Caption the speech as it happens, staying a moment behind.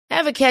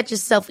Ever catch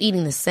yourself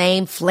eating the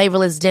same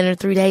flavorless dinner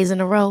 3 days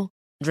in a row?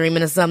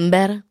 Dreaming of something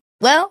better?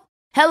 Well,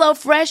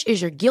 HelloFresh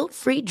is your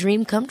guilt-free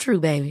dream come true,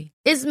 baby.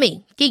 It's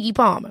me, Keke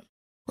Palmer.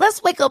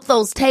 Let's wake up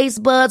those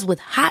taste buds with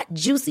hot,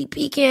 juicy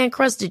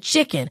pecan-crusted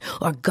chicken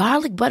or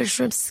garlic butter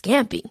shrimp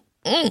scampi.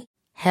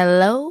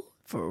 Hello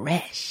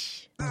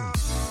Fresh.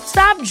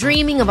 Stop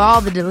dreaming of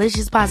all the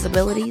delicious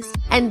possibilities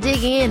and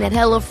dig in at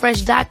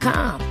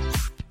HelloFresh.com.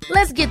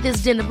 Let's get this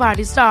dinner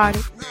party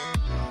started.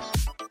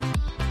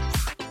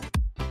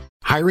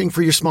 Hiring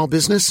for your small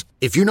business?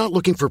 If you're not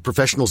looking for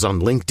professionals on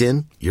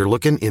LinkedIn, you're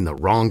looking in the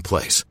wrong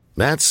place.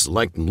 That's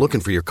like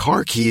looking for your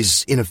car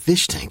keys in a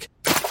fish tank.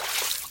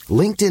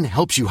 LinkedIn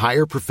helps you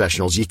hire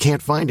professionals you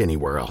can't find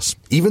anywhere else,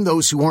 even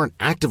those who aren't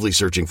actively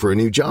searching for a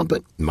new job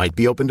but might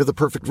be open to the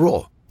perfect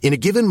role. In a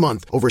given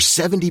month, over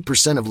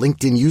 70% of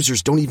LinkedIn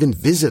users don't even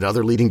visit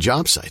other leading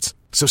job sites.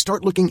 So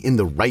start looking in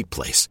the right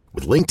place.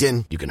 With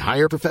LinkedIn, you can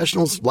hire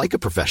professionals like a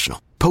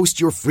professional.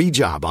 Post your free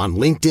job on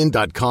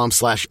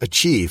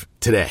linkedin.com/achieve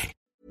today.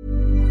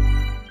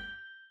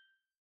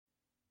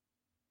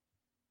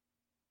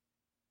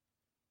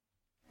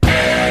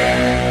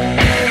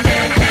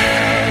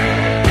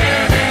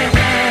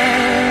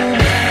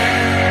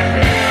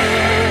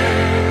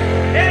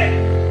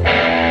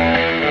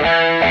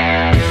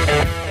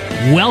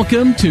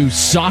 Welcome to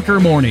Soccer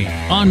Morning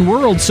on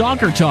World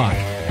Soccer Talk.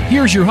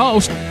 Here's your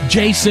host,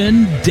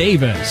 Jason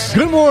Davis.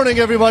 Good morning,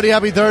 everybody.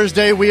 Happy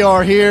Thursday. We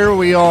are here.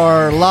 We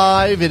are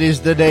live. It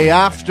is the day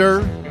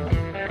after.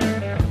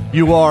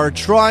 You are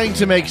trying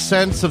to make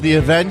sense of the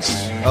events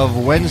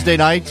of Wednesday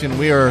night, and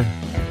we are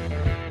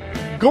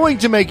going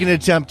to make an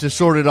attempt to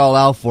sort it all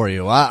out for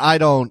you. I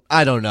don't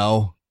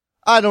know.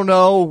 I don't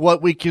know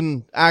what we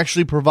can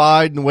actually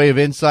provide in the way of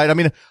insight. I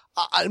mean,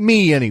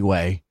 me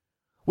anyway.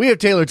 We have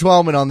Taylor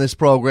Twellman on this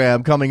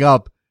program coming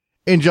up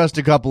in just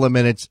a couple of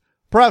minutes.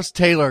 Perhaps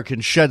Taylor can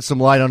shed some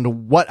light onto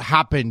what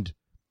happened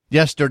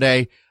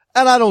yesterday.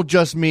 And I don't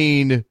just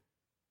mean,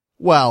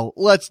 well,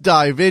 let's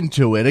dive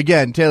into it.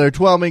 Again, Taylor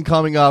Twellman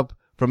coming up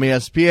from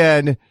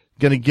ESPN,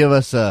 going to give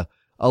us a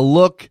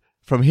look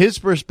from his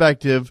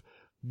perspective,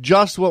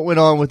 just what went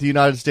on with the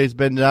United States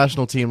men's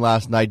national team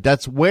last night.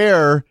 That's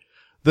where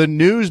the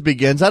news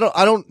begins. I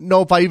don't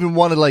know if I even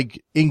want to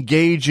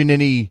engage in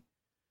any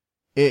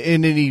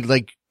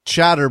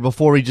chatter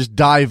before we just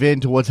dive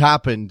into what's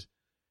happened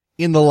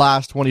in the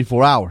last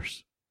 24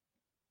 hours.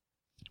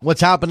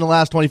 What's happened in the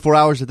last 24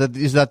 hours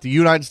is that the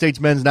United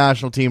States men's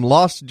national team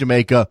lost to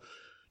Jamaica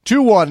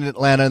 2-1 in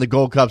Atlanta in the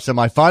Gold Cup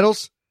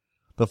semifinals.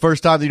 The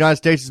first time the United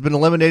States has been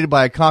eliminated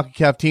by a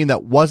CONCACAF team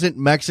that wasn't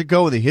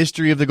Mexico in the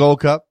history of the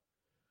Gold Cup.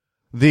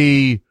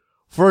 The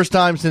first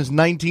time since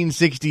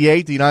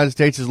 1968 the United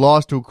States has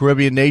lost to a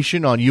Caribbean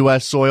nation on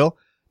U.S. soil.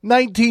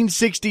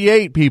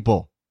 1968,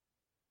 people.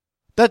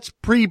 That's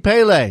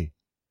pre-Pele.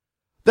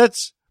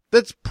 That's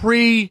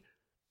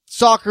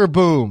pre-soccer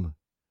boom.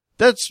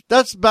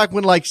 That's back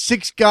when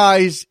 6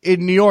 guys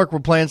in New York were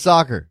playing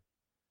soccer.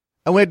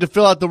 And we had to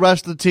fill out the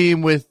rest of the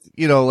team with,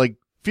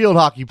 field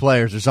hockey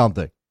players or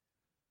something.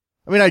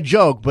 I mean, I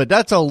joke, but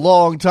that's a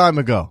long time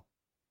ago.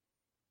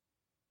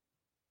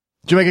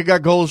 Jamaica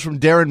got goals from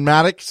Darren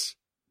Maddox,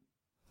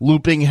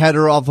 looping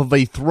header off of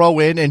a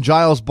throw-in, and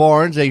Giles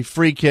Barnes, a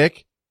free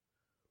kick.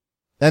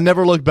 And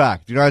never looked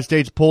back. The United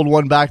States pulled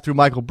one back through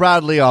Michael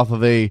Bradley off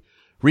of a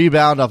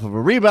rebound.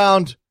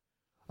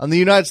 And the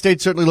United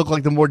States certainly looked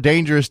like the more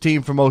dangerous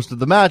team for most of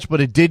the match, but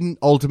it didn't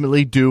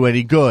ultimately do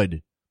any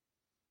good.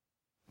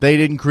 They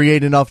didn't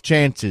create enough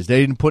chances.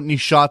 They didn't put any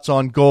shots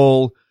on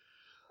goal.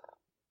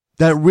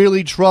 That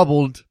really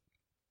troubled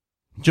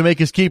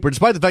Jamaica's keeper,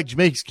 despite the fact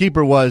Jamaica's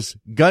keeper was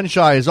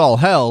gun-shy as all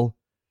hell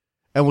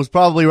and was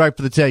probably right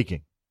for the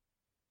taking.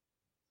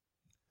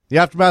 The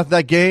aftermath of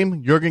that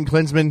game, Jurgen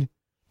Klinsmann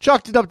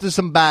chalked it up to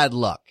some bad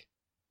luck.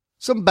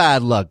 Some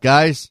bad luck,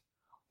 guys.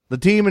 The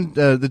team and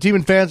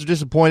fans are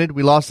disappointed.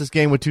 We lost this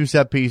game with 2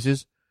 set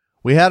pieces.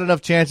 We had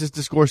enough chances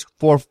to score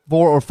 4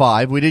 or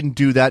 5. We didn't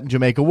do that, and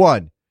Jamaica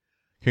won.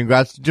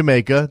 Congrats to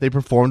Jamaica. They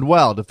performed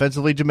well.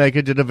 Defensively,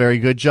 Jamaica did a very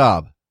good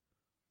job.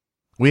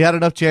 We had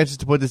enough chances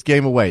to put this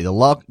game away. The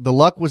luck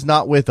was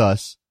not with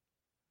us,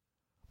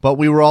 but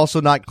we were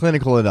also not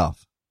clinical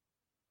enough.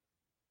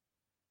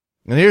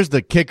 And here's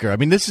the kicker. I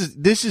mean, this is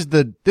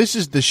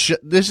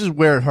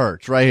where it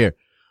hurts right here.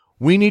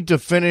 We need to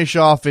finish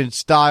off in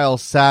style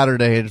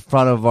Saturday in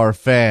front of our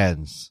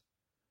fans.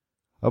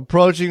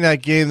 Approaching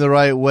that game the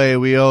right way,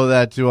 we owe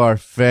that to our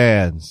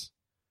fans.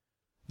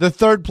 The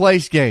third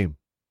place game.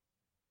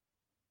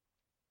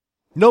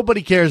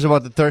 Nobody cares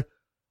about the third.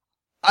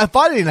 If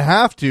I didn't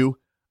have to,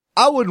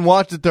 I wouldn't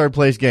watch the third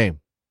place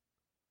game.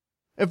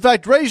 In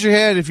fact, raise your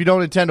hand if you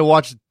don't intend to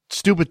watch the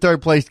stupid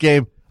third place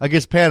game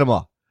against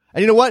Panama.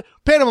 And you know what?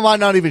 Panama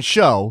might not even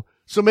show,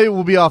 so maybe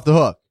we'll be off the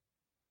hook.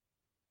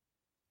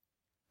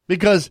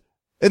 Because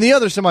in the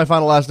other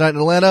semifinal last night in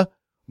Atlanta,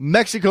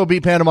 Mexico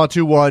beat Panama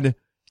 2-1.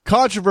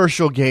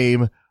 Controversial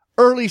game.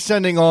 Early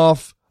sending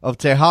off of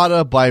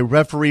Tejada by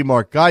referee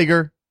Mark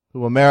Geiger,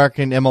 who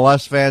American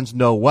MLS fans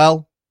know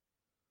well.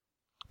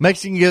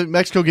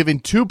 Mexico giving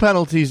 2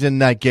 penalties in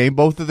that game,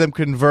 both of them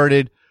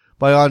converted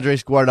by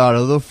Andres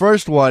Guardado. The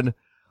first one,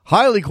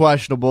 highly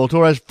questionable.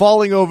 Torres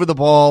falling over the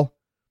ball.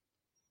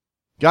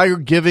 Geiger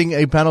giving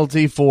a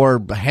penalty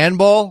for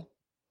handball,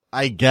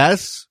 I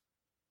guess.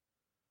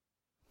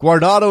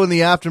 Guardado, in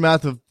the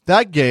aftermath of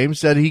that game,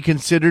 said he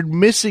considered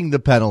missing the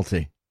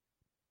penalty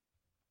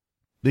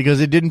because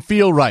it didn't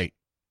feel right.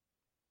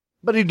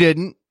 But he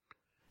didn't.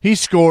 He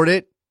scored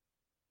it.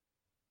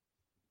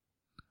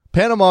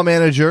 Panama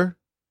manager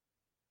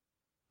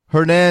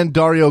Hernan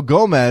Dario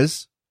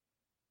Gomez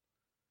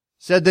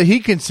said that he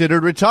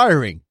considered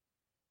retiring.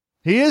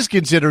 He is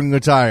considering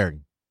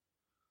retiring.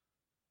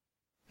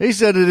 He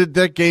said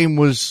that game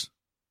was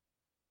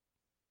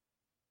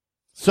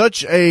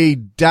such a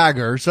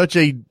dagger, such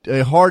a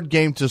hard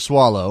game to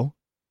swallow.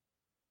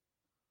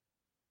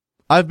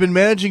 I've been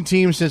managing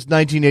teams since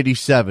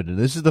 1987, and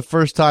this is the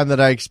first time that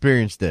I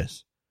experienced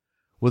this.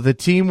 With a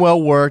team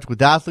well worked,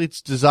 with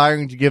athletes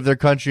desiring to give their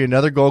country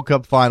another Gold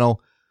Cup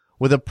final,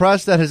 with a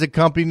press that has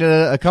accompanied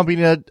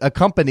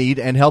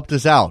and helped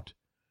us out.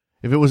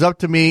 If it was up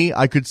to me,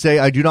 I could say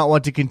I do not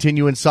want to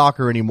continue in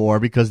soccer anymore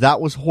because that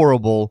was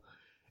horrible.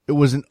 It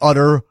was an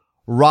utter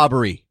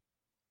robbery.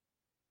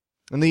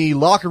 In the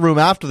locker room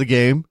after the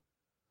game,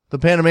 the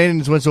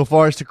Panamanians went so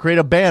far as to create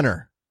a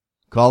banner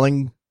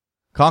calling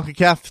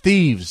CONCACAF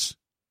thieves.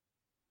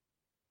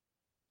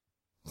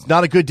 It's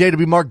not a good day to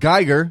be Mark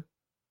Geiger.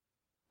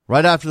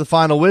 Right after the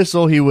final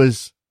whistle, he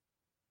was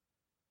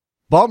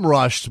bum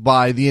rushed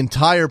by the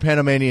entire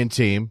Panamanian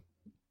team.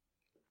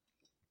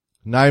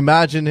 And I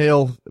imagine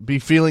he'll be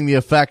feeling the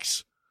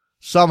effects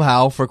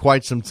somehow for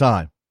quite some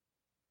time.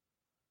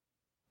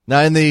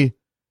 Now,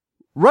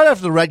 right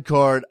after the red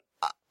card,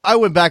 I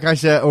went back, at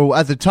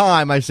the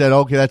time, I said,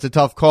 okay, that's a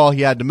tough call.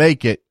 He had to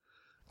make it.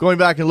 Going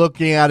back and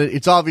looking at it,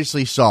 it's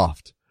obviously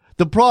soft.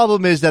 The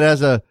problem is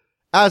that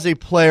as a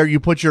player, you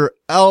put your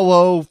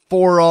elbow,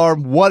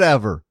 forearm,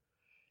 whatever,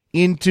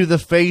 into the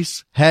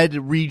face, head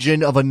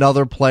region of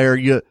another player.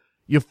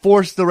 You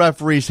force the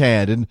referee's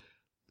hand, and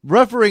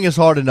refereeing is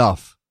hard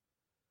enough.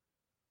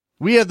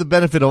 We have the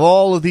benefit of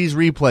all of these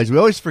replays. We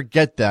always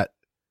forget that.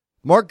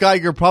 Mark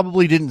Geiger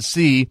probably didn't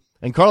see,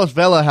 and Carlos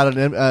Vela had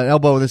an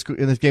elbow in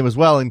this game as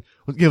well and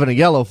was given a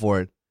yellow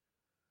for it.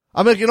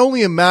 I mean, I can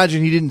only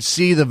imagine he didn't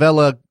see the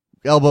Vela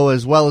elbow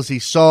as well as he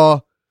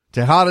saw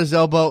Tejada's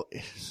elbow.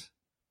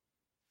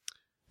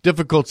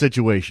 Difficult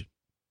situation.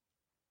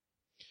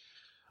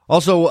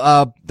 Also,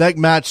 that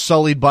match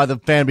sullied by the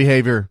fan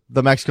behavior,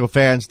 the Mexico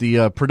fans,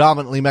 the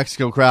predominantly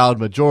Mexico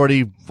crowd,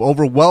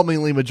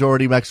 overwhelmingly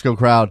majority Mexico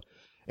crowd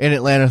in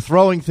Atlanta,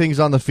 throwing things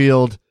on the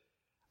field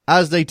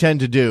as they tend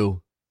to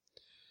do.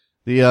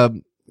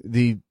 That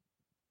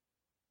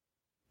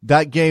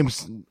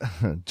game's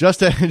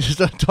just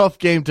a tough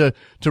game to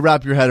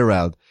wrap your head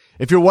around.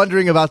 If you're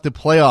wondering about the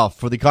playoff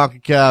for the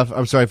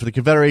for the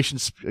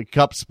Confederations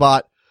Cup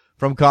spot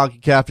from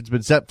CONCACAF, it's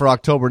been set for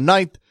October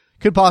 9th.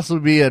 Could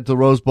possibly be at the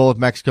Rose Bowl if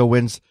Mexico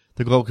wins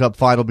the Gold Cup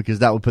final, because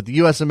that would put the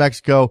U.S. and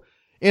Mexico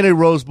in a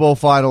Rose Bowl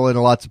final,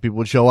 and lots of people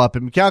would show up.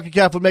 And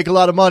CONCACAF would make a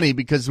lot of money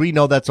because we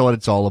know that's what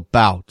it's all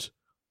about.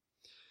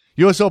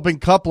 U.S. Open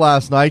Cup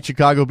last night,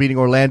 Chicago beating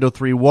Orlando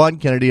 3-1.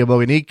 Kennedy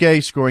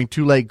Aboganike scoring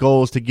 2 late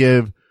goals to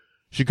give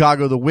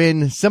Chicago the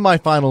win.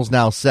 Semifinals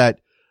now set.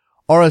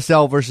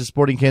 RSL versus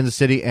Sporting Kansas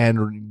City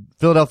and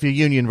Philadelphia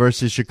Union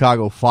versus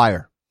Chicago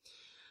Fire.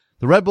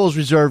 The Red Bulls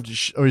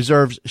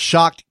reserves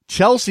shocked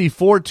Chelsea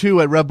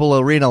 4-2 at Red Bull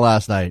Arena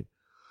last night.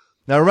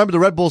 Now remember, the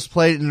Red Bulls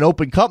played in an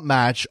Open Cup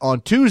match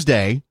on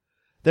Tuesday,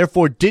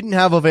 therefore didn't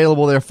have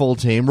available their full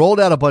team,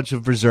 rolled out a bunch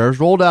of reserves,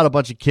 rolled out a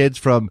bunch of kids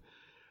from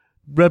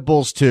Red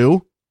Bulls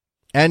 2,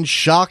 and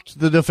shocked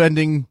the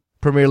defending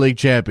Premier League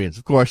champions.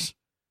 Of course,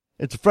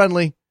 it's a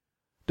friendly,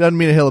 doesn't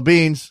mean a hill of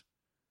beans,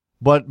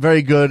 but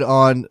very good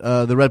on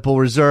the Red Bull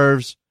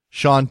reserves.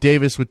 Sean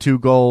Davis with 2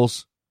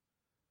 goals.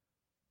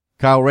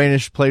 Kyle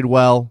Rainish played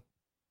well.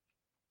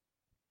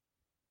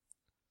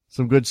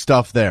 Some good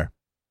stuff there.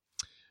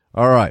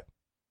 All right.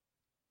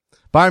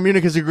 Bayern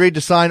Munich has agreed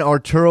to sign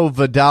Arturo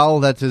Vidal.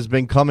 That has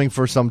been coming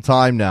for some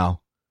time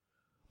now.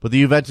 But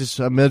the Juventus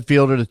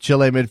midfielder, the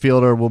Chile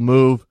midfielder, will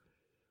move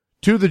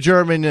to the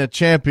German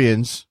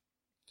champions.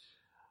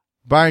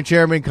 Bayern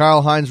chairman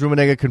Karl-Heinz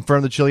Rummenigge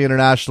confirmed the Chile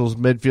international's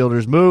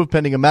midfielder's move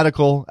pending a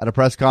medical at a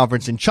press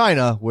conference in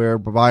China, where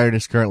Bayern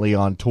is currently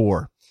on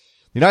tour.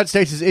 The United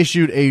States has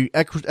issued a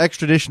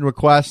extradition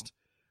request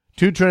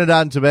to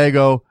Trinidad and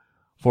Tobago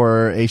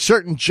for a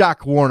certain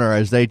Jack Warner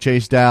as they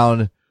chase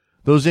down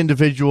those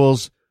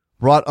individuals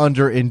brought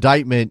under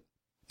indictment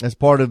as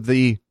part of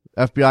the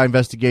FBI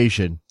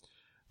investigation.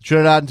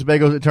 Trinidad and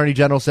Tobago's Attorney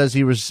General says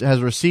he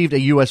has received a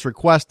U.S.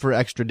 request for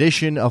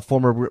extradition of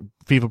former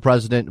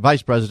FIFA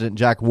Vice President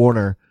Jack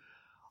Warner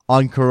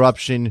on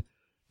corruption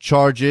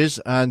charges.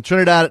 And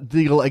Trinidad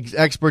legal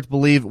experts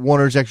believe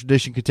Warner's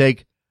extradition could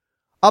take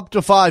up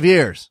to 5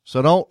 years.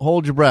 So don't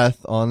hold your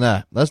breath on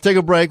that. Let's take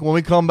a break. When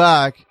we come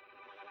back,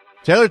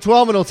 Taylor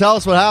Twellman will tell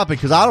us what happened,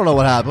 because I don't know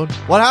what happened.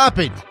 What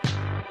happened?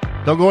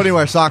 Don't go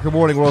anywhere. Soccer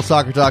Morning,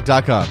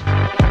 WorldSoccerTalk.com.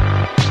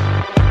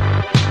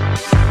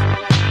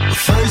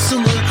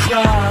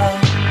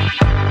 crowd.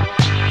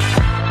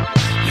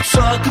 You're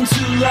talking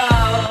too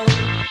loud.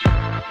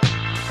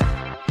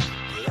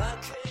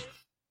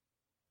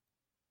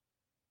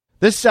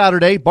 This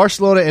Saturday,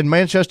 Barcelona and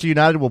Manchester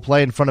United will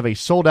play in front of a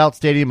sold-out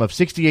stadium of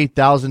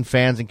 68,000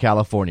 fans in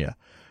California.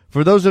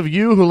 For those of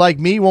you who, like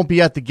me, won't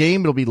be at the game,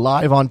 it'll be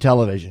live on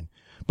television.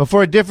 But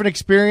for a different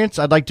experience,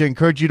 I'd like to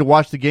encourage you to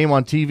watch the game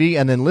on TV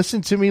and then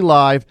listen to me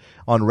live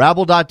on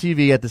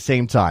Rabble.tv at the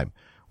same time.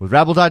 With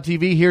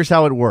Rabble.tv, here's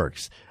how it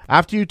works.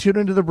 After you tune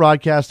into the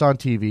broadcast on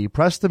TV,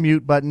 press the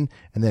mute button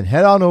and then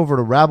head on over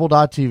to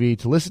Rabble.tv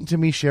to listen to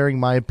me sharing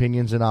my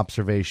opinions and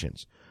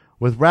observations.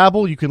 With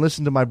Rabble, you can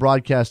listen to my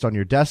broadcast on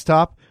your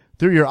desktop,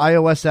 through your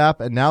iOS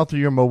app, and now through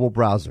your mobile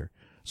browser.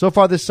 So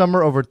far this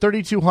summer, over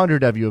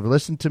 3,200 of you have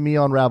listened to me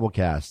on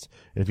Rabblecast.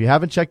 And if you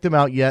haven't checked them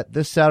out yet,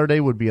 this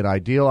Saturday would be an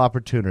ideal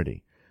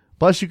opportunity.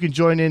 Plus, you can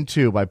join in,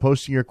 too, by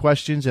posting your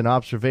questions and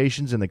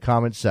observations in the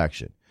comments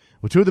section.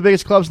 With two of the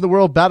biggest clubs in the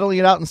world battling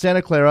it out in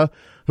Santa Clara,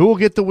 who will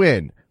get the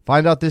win?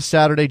 Find out this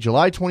Saturday,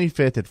 July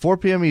 25th at 4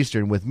 p.m.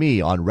 Eastern with me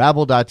on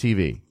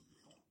Rabble.tv.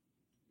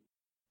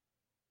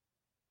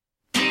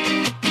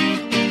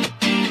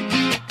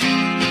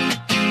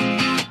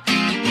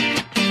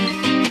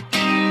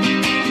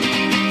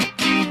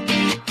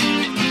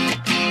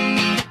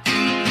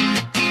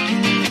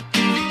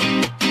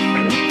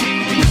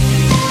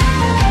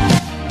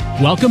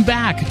 Welcome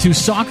back to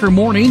Soccer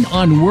Morning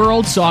on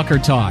World Soccer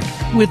Talk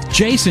with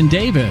Jason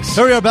Davis.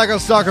 Here we are back on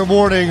Soccer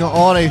Morning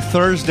on a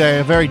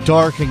Thursday, a very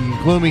dark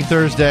and gloomy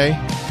Thursday.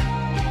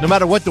 No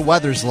matter what the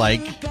weather's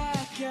like,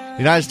 the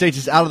United States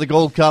is out of the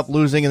Gold Cup,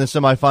 losing in the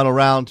semifinal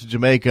round to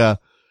Jamaica.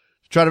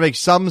 To try to make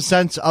some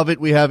sense of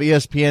it, we have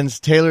ESPN's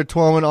Taylor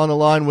Twellman on the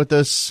line with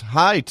us.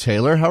 Hi,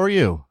 Taylor. How are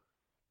you?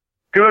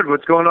 Good.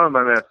 What's going on,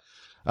 my man?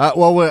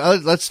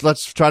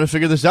 Let's try to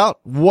figure this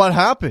out. What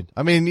happened?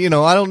 I mean,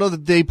 I don't know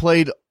that they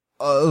played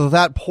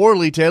that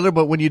poorly, Taylor,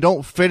 but when you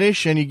don't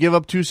finish and you give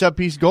up two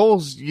set-piece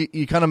goals,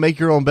 you kind of make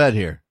your own bed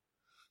here.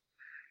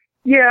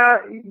 Yeah,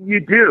 you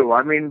do.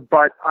 I mean,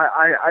 but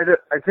I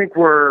think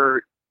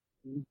we're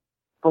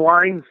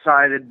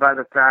blindsided by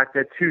the fact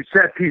that two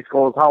set-piece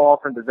goals, how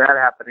often does that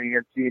happen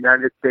against the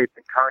United States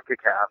and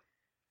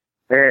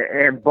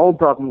CONCACAF? And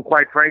both of them,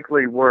 quite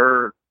frankly,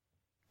 were,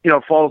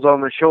 falls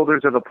on the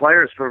shoulders of the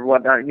players for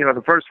whatnot.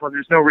 The first one,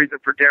 there's no reason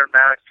for Darren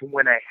Maddox to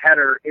win a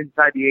header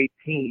inside the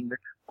 18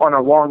 on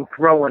a long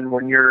throw-in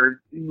when you're,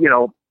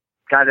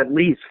 got at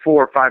least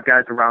 4 or 5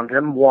 guys around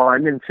him,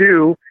 one. And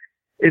two,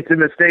 it's a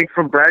mistake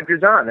from Brad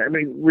Guzan. I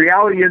mean,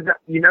 reality is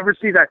you never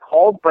see that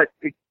called, but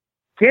it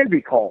can be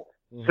called.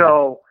 Mm-hmm.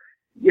 So,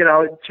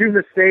 2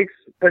 mistakes,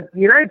 but the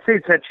United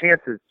States had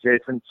chances,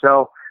 Jason.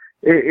 So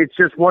it's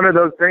just one of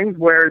those things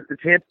where the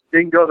chances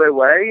didn't go their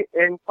way.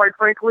 And quite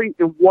frankly,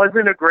 it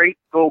wasn't a great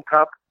Gold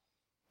Cup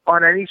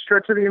on any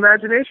stretch of the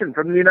imagination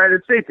from the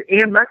United States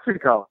and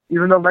Mexico.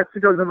 Even though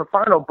Mexico's in the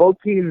final, both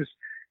teams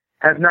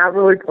have not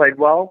really played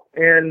well.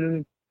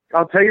 And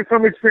I'll tell you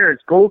from experience,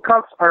 Gold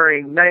Cups are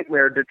a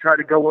nightmare to try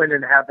to go in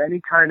and have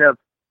any kind of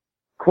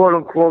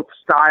quote-unquote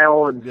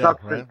style and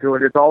substance to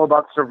it. It's all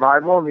about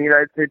survival, and the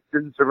United States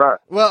didn't survive.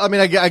 Well, I mean,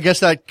 I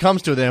guess that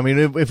comes to it. I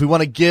mean, if we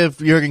want to give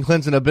Jurgen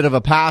Klinsmann a bit of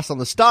a pass on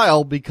the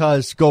style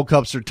because Gold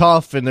Cups are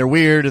tough and they're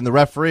weird and the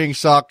refereeing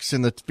sucks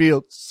and the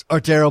fields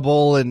are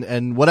terrible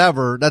and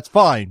whatever, that's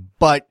fine.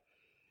 But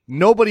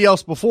nobody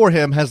else before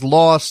him has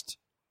lost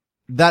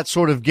that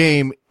sort of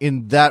game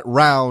in that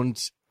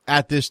round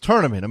at this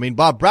tournament. I mean,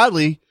 Bob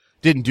Bradley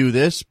didn't do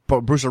this.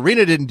 Bruce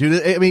Arena didn't do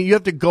this. I mean, you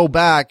have to go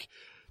back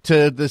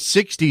to the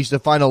 60s to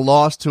find a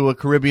loss to a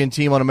Caribbean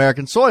team on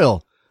American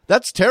soil.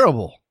 That's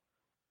terrible.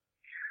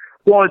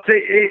 Well,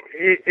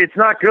 it's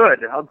not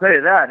good. I'll tell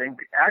you that. And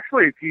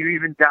actually, if you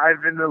even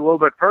dive in a little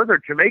bit further,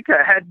 Jamaica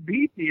had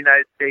beat the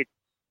United States,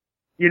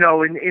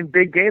 in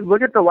big games.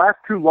 Look at the last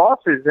 2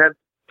 losses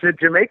to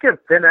Jamaica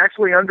have been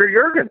actually under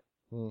Jurgen.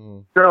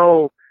 Mm-hmm.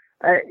 So,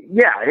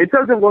 it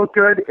doesn't look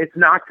good. It's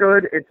not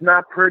good. It's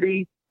not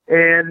pretty.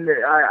 And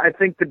I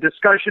think the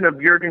discussion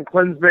of Jurgen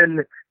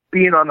Klinsmann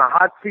being on the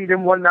hot seat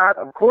and whatnot,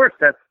 of course,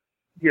 that's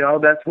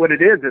what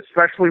it is,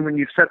 especially when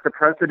you set the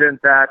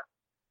precedent that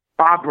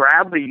Bob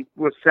Bradley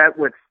was set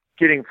with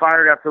getting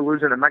fired after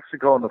losing to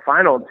Mexico in the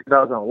final in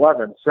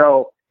 2011.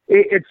 So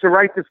it's the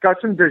right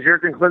discussion. Does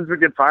Jurgen Klinsmann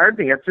get fired?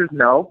 The answer is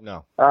no.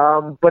 No.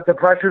 But the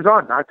pressure's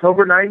on.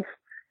 October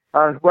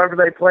 9th, whoever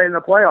they play in the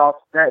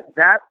playoffs,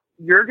 that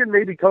Jurgen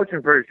may be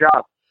coaching for his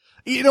job.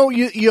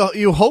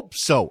 You hope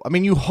so. I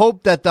mean, you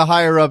hope that the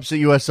higher ups at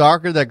U.S.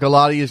 Soccer, that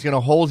Galati is going to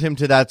hold him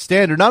to that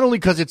standard, not only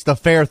because it's the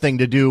fair thing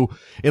to do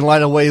in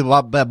light of the way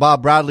that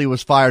Bob Bradley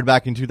was fired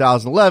back in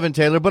 2011,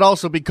 Taylor, but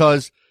also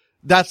because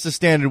that's the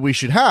standard we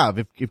should have.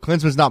 If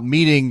Klinsmann's not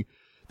meeting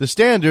the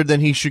standard, then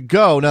he should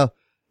go. Now,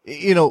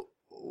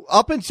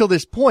 up until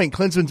this point,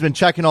 Klinsmann's been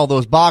checking all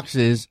those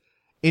boxes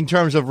in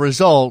terms of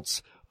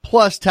results,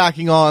 plus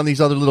tacking on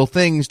these other little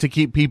things to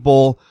keep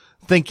people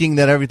thinking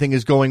that everything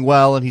is going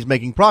well and he's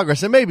making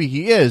progress. And maybe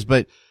he is,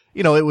 but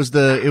it was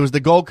the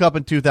Gold Cup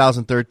in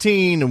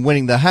 2013 and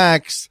winning the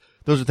Hex.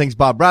 Those are things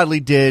Bob Bradley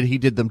did. He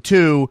did them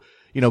too.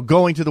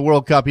 going to the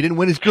World Cup. He didn't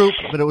win his group,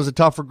 but it was a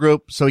tougher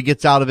group, so he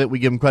gets out of it. We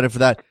give him credit for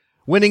that.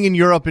 Winning in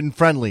Europe in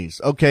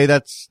friendlies. Okay,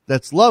 that's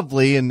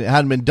lovely and it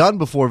hadn't been done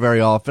before very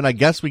often. I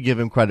guess we give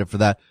him credit for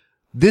that.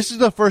 This is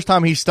the first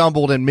time he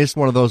stumbled and missed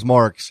one of those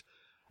marks.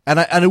 And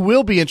it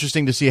will be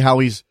interesting to see how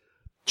he's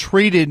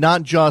treated,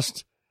 not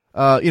just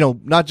by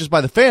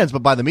the fans,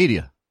 but by the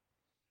media.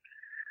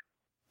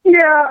 Yeah,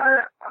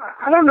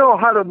 I don't know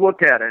how to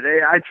look at it.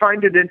 I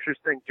find it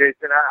interesting,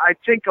 Jason. I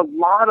think a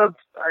lot of,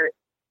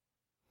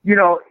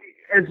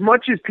 as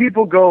much as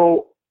people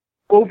go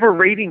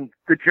overrating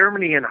the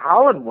Germany and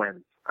Holland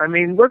wins. I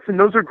mean, listen,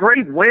 those are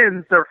great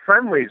wins. They're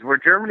friendlies where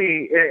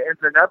Germany and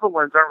the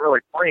Netherlands aren't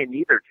really playing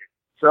either.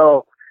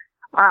 So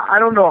I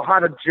don't know how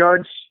to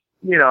judge,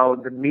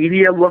 the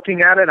media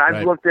looking at it.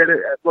 I've looked at it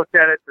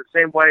the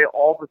same way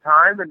all the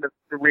time. And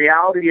the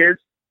reality is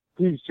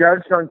he's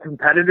judged on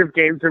competitive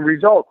games and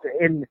results.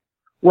 And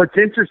what's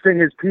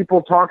interesting is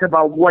people talk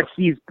about what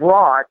he's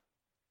brought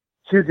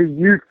to the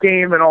youth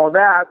game and all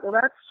that. Well,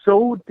 that's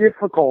so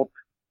difficult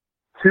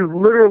to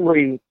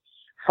literally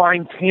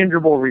find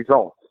tangible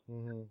results.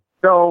 Mm-hmm.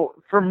 So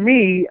for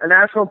me, a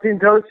national team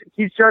coach,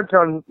 he's judged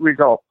on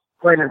results,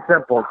 plain and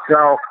simple.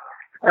 So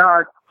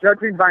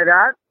judging by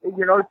that,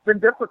 it's been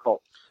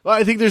difficult. Well,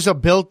 I think there's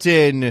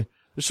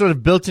sort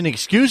of built-in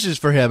excuses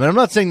for him, and I'm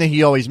not saying that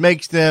he always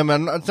makes them,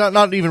 and it's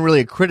not even really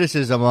a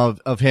criticism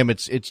of him.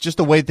 It's just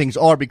the way things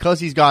are because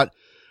he's got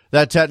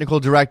that technical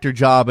director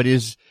job.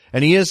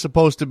 And he is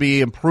supposed to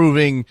be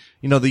improving,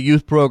 the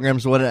youth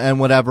programs and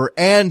whatever,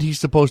 and he's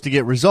supposed to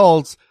get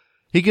results.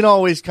 He can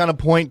always kind of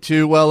point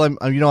to, well,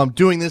 I'm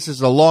doing this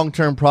as a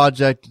long-term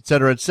project, et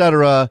cetera, et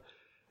cetera.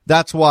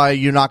 That's why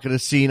you're not going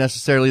to see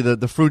necessarily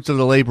the fruits of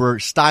the labor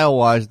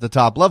style-wise at the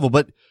top level.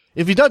 But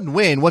if he doesn't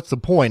win, what's the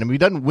point? I mean, if he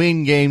doesn't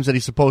win games that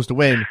he's supposed to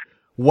win,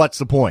 what's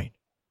the point?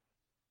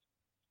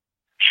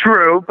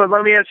 True, but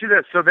let me ask you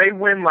this. So they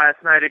win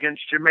last night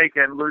against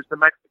Jamaica and lose to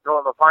Mexico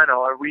in the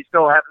final. Are we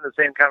still having the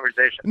same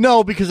conversation?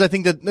 No, because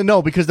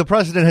because the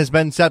precedent has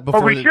been set before.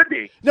 But we should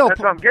be. No,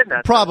 that's what I'm getting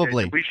at.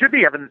 Probably. We should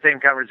be having the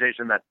same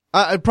conversation then.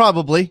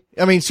 Probably.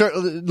 I mean,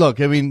 look,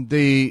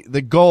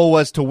 the goal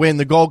was to win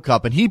the Gold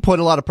Cup, and he put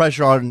a lot of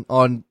pressure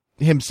on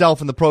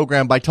himself and the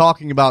program by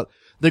talking about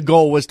the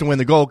goal was to win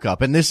the Gold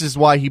Cup. And this is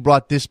why he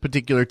brought this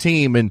particular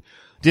team and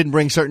didn't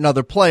bring certain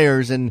other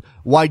players, and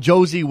why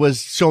Josie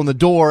was shown the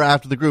door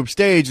after the group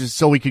stage is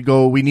so we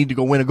need to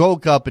go win a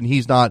Gold Cup, and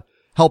he's not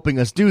helping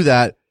us do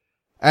that.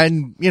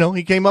 And,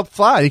 he came up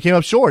flat. He came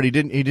up short. He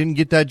didn't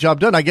get that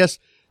job done. I guess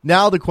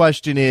now the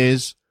question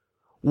is,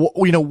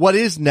 what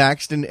is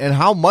next, and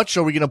how much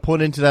are we going to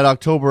put into that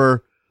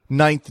October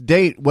 9th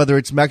date, whether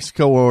it's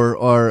Mexico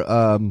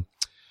or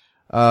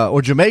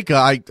Jamaica?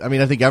 I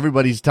think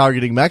everybody's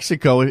targeting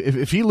Mexico.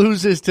 If he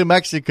loses to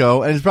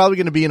Mexico, and it's probably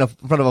going to be in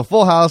front of a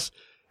full house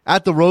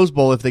at the Rose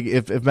Bowl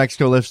if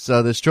Mexico lifts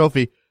this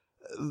trophy.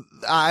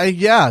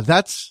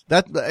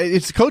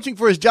 It's coaching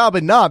for his job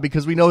and not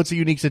because we know it's a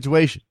unique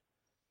situation.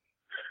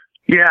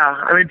 Yeah,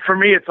 I mean, for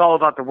me, it's all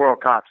about the World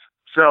Cups.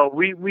 So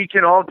we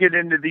can all get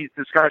into these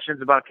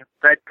discussions about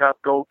Fed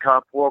Cup, Gold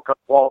Cup, World Cup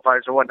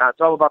qualifiers or whatnot.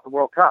 It's all about the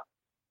World Cup.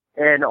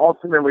 And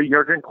ultimately,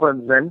 Jurgen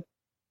Klinsmann,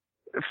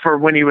 for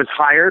when he was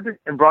hired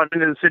and brought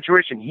into the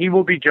situation, he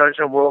will be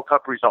judged on World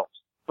Cup results.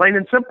 Plain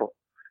and simple.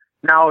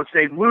 Now, if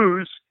they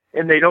lose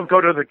and they don't go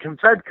to the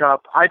Confed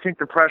Cup, I think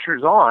the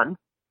pressure's on.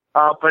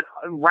 But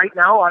right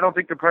now, I don't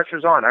think the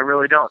pressure's on. I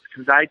really don't.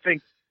 Because I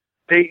think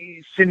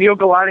Sunil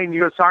Gulati and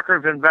U.S. Soccer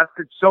have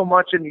invested so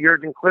much in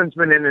Jurgen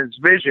Klinsmann and his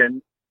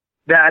vision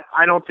that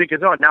I don't think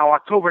it's on. Now,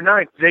 October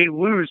 9th, they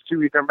lose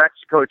to either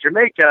Mexico or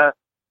Jamaica.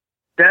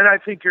 Then I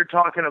think you're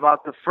talking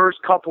about the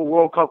first couple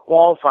World Cup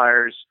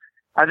qualifiers.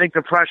 I think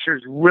the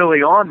pressure's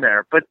really on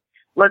there. But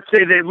let's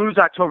say they lose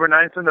October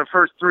 9th in the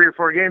first 3 or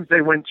 4 games,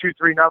 they win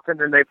 2-3-0,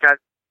 and they've got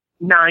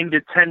 9 to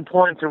 10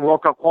 points in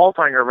World Cup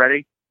qualifying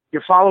already.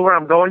 You follow where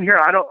I'm going here?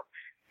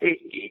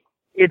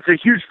 It's a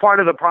huge part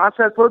of the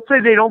process. Let's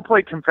say they don't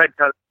play Confed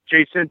Cup,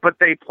 Jason, but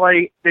they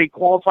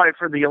qualify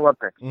for the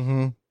Olympics.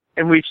 Mm-hmm.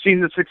 And we've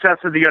seen the success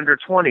of the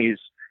under-20s.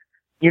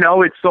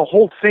 It's the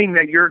whole thing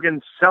that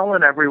Jurgen's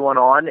selling everyone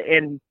on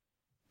and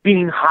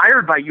being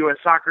hired by U.S.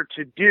 Soccer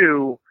to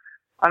do.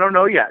 I don't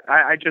know yet.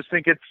 I just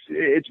think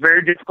it's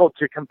very difficult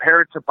to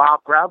compare it to Bob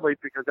Bradley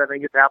because I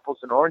think it's apples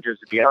and oranges,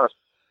 to be honest.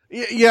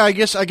 Yeah, I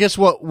guess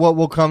what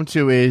we'll come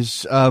to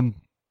is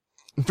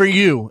for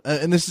you,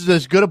 and this is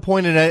as good a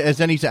point as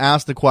any to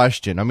ask the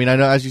question. I mean, I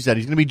know, as you said,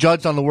 he's going to be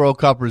judged on the World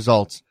Cup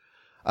results.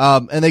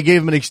 And they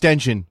gave him an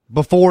extension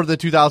before the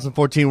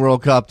 2014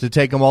 World Cup to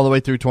take him all the way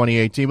through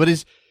 2018. But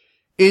is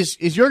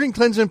Jurgen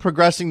Klinsmann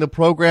progressing the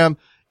program?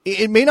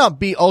 It may not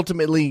be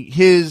ultimately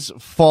his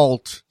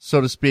fault,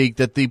 so to speak,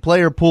 that the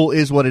player pool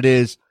is what it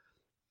is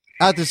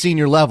at the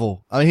senior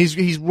level. I mean,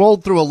 he's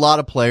rolled through a lot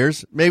of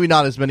players, maybe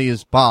not as many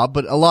as Bob,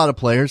 but a lot of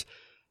players.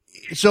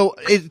 So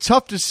it's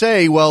tough to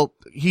say, well,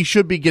 he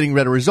should be getting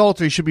better results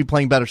or he should be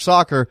playing better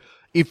soccer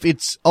if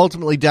it's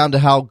ultimately down to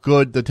how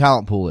good the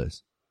talent pool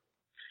is.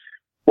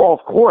 Well,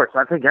 of course,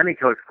 I think any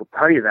coach will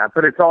tell you that,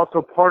 but it's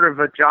also part of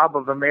a job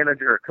of a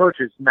manager or coach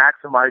is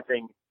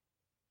maximizing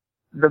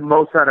the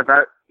most out of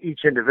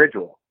each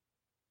individual.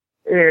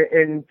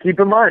 And keep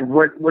in mind,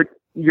 what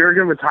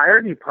Jurgen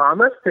retired, he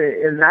promised,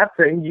 in that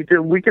thing,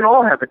 we can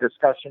all have a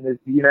discussion. Is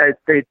the United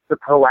States the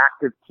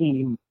proactive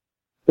team,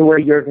 the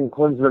way Jurgen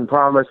Klinsmann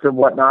promised and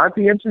whatnot?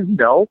 The answer is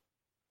no.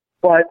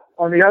 But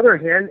on the other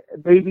hand,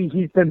 maybe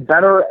he's been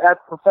better at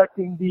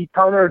perfecting the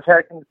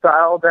counterattacking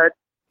style that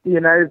the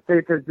United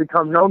States has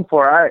become known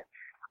for.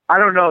 I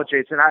don't know,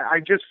 Jason. I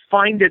just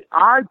find it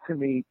odd to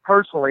me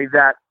personally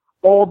that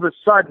all of a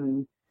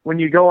sudden, when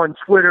you go on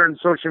Twitter and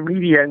social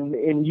media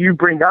and you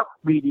bring up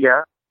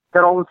media,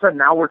 that all of a sudden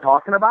now we're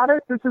talking about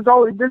it. This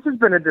has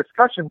been a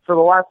discussion for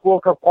the last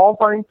World Cup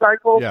qualifying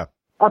cycle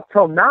up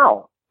till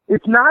now.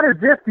 It's not as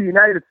if the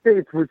United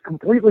States was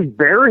completely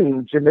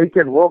burying Jamaica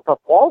in World Cup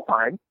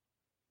qualifying.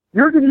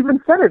 Jurgen even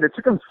said it. It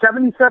took him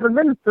 77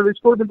 minutes till they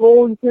scored the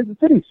goal in Kansas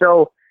City.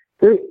 So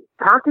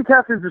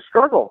CONCACAF is a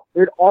struggle.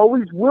 It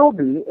always will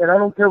be, and I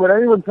don't care what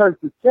anyone tries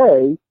to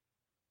say.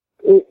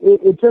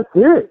 It just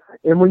is.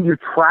 And when you're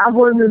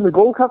traveling in the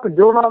Gold Cup and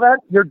doing all that,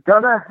 you're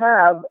gonna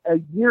have a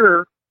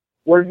year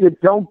where you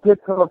don't get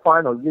to the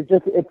final.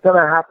 It's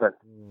gonna happen.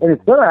 And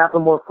it's gonna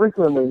happen more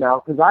frequently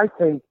now, because I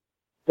think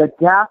the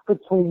gap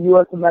between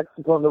U.S. and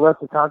Mexico and the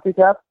rest of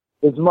CONCACAF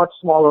is much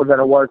smaller than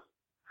it was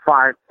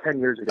 5-10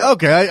 years ago.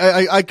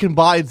 Okay, I can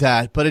buy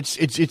that, but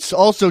it's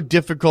also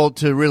difficult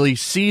to really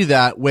see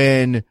that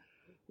when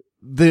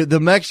the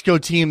Mexico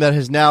team that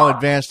has now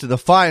advanced to the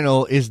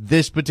final is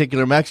this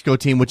particular Mexico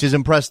team, which has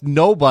impressed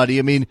nobody.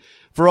 I mean,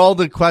 for all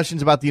the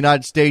questions about the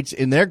United States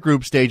in their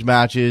group stage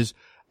matches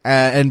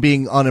and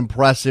being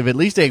unimpressive, at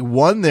least they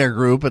won their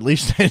group. At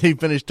least they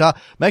finished top.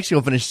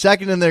 Mexico finished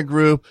second in their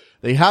group.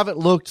 They haven't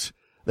looked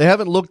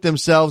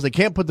themselves. They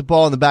can't put the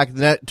ball in the back of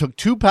the net. Took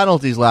 2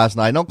 penalties last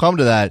night. Don't come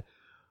to that.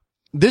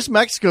 This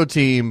Mexico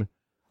team,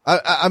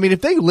 I mean,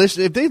 if they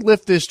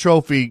lift this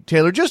trophy,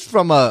 Taylor, just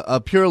from a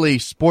purely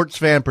sports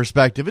fan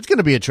perspective, it's going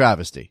to be a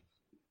travesty.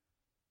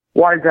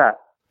 Why is that?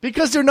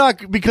 Because they're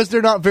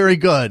not very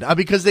good.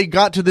 Because they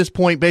got to this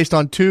point based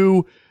on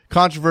 2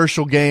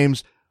 controversial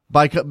games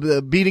by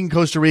beating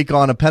Costa Rica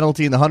on a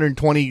penalty in the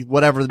 120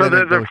 whatever. So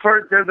they're the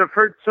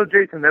first. So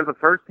Jason, they're the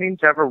first team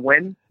to ever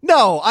win.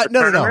 No. I'm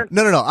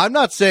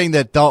not saying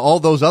that all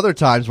those other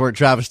times weren't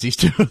travesties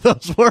too.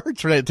 Those were,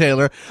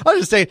 Taylor. I'm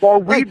just saying.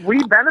 Well, we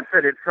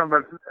benefited from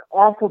an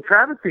awful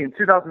travesty in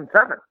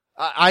 2007.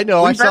 I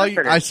know.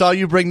 I saw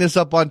you bring this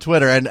up on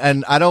Twitter,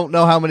 and I don't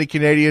know how many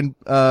Canadian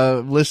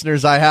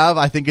listeners I have.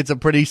 I think it's a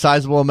pretty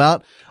sizable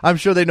amount. I'm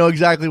sure they know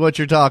exactly what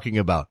you're talking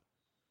about.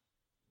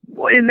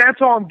 Well, and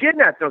that's all I'm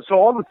getting at, though. So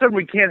all of a sudden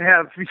we can't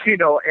have,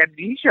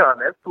 amnesia on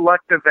it,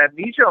 selective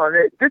amnesia on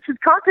it. This is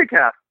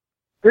CONCACAF.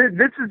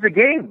 This is the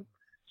game.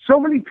 So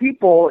many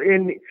people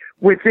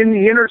within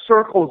the inner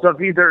circles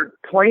of either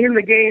playing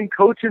the game,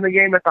 coaching the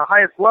game at the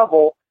highest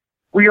level,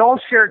 we all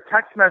shared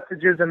text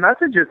messages and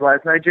messages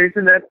last night,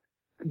 Jason, that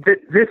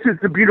this is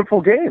the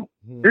beautiful game.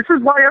 This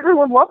is why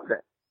everyone loves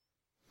it.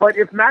 But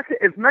if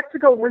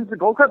Mexico wins the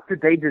Gold Cup,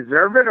 did they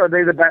deserve it? Are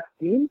they the best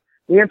team?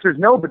 The answer is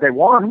no, but they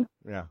won.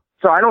 Yeah.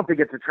 So I don't think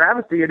it's a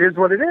travesty. It is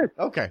what it is.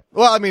 Okay.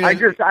 Well, I mean, I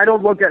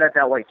don't look at it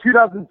that way.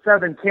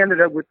 2007,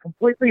 Canada was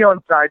completely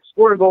onside,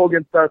 scored a goal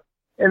against us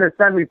in the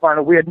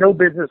semifinal. We had no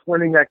business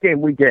winning that game.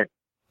 We did.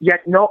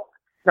 Yet no.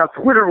 Now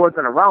Twitter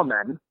wasn't around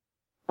then,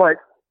 but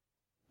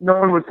no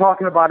one was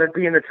talking about it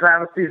being a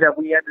travesty that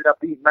we ended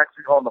up beating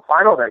Mexico in the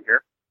final that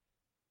year.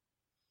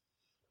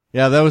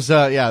 Yeah, that was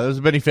a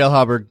Benny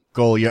Feilhaber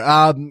goal year.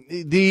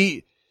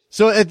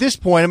 So at this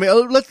point, I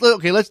mean,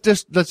 let's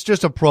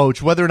just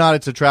approach whether or not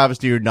it's a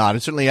travesty or not.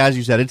 And certainly, as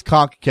you said, it's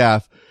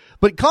CONCACAF,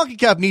 but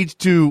CONCACAF needs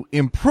to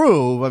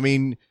improve. I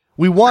mean,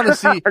 we want to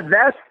see.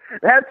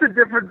 That's a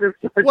different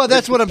discussion. Well,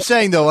 that's what I'm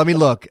saying, though. I mean,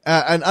 look,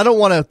 and I don't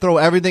want to throw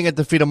everything at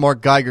the feet of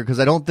Mark Geiger because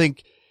I don't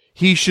think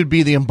he should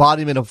be the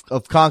embodiment of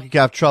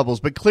CONCACAF troubles.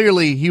 But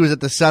clearly, he was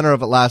at the center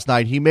of it last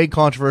night. He made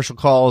controversial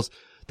calls.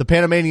 The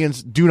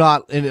Panamanians do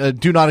not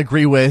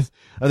agree with.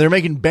 They're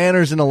making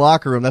banners in the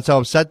locker room. That's how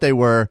upset they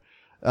were.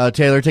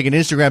 Taylor, taking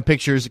Instagram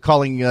pictures,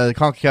 calling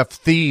CONCACAF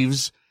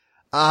thieves.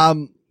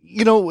 What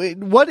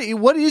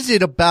is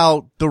it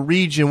about the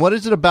region? What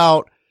is it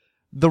about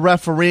the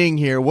refereeing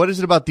here? What is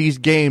it about these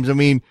games? I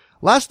mean,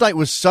 last night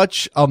was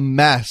such a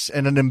mess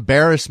and an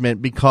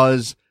embarrassment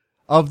because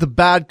of the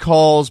bad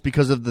calls,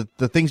 because of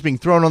the things being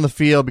thrown on the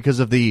field, because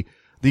of the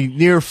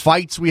near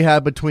fights we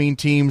had between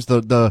teams,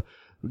 the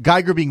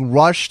Geiger being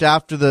rushed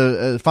after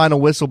the final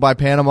whistle by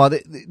Panama.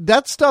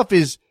 That stuff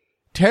is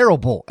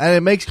terrible, and it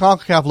makes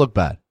CONCACAF look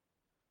bad.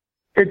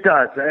 It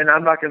does, and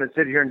I'm not going to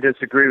sit here and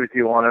disagree with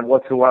you on it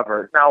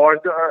whatsoever. Now, is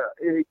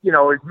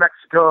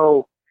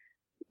Mexico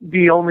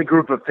the only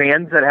group of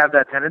fans that have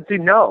that tendency?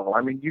 No.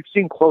 I mean, you've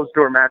seen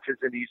closed-door matches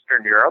in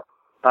Eastern Europe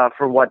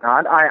for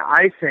whatnot.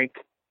 I think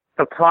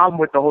the problem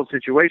with the whole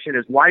situation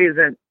is why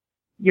isn't,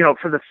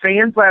 for the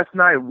fans last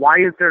night, why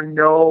is there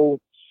no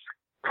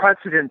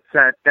precedent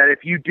set that if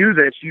you do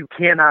this, you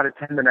cannot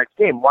attend the next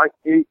game? Why?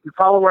 You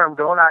follow where I'm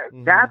going?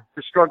 That's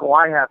the struggle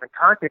I have in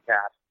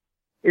CONCACAF.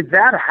 If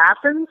that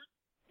happens,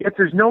 yet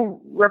there's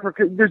no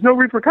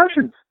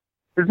repercussions.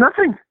 There's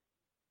nothing.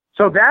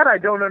 So that I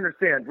don't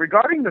understand.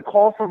 Regarding the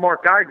call for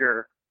Mark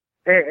Geiger,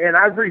 and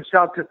I've reached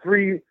out to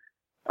 3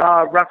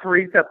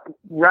 referees that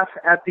ref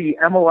at the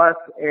MLS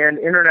and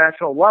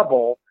international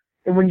level,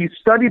 and when you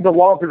study the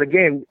laws of the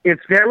game, if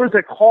there was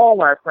a call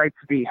last night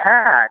to be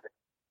had,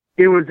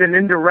 it was an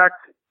indirect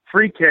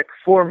free kick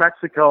for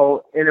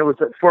Mexico, and it was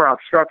for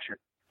obstruction.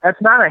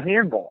 That's not a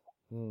handball.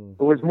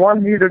 It was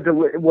one,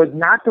 it was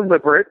not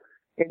deliberate,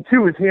 and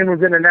 2, his hand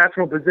was in a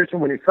natural position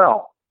when he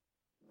fell.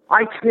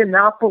 I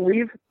cannot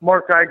believe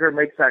Mark Geiger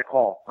makes that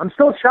call. I'm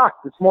still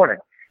shocked this morning.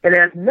 And it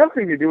has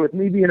nothing to do with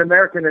me being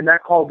American and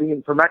that call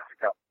being for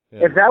Mexico.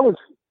 Yeah. If that was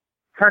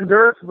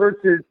Honduras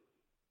versus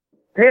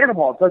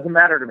Panama, it doesn't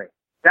matter to me.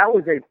 That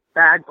was a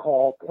bad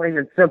call, plain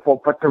and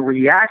simple. But the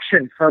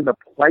reaction from the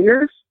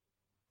players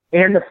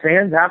and the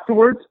fans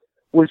afterwards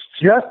was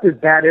just as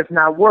bad, if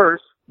not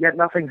worse, yet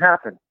nothing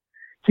happened.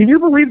 Can you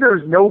believe there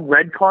was no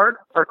red card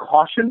or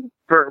caution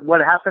for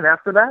what happened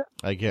after that?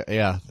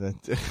 Yeah.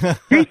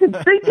 Jason,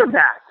 think of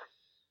that.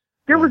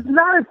 There was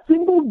not a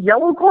single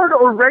yellow card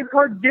or red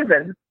card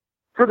given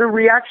for the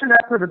reaction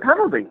after the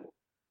penalty.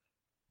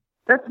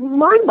 That's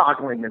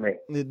mind-boggling to me.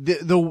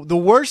 The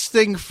worst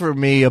thing for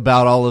me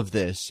about all of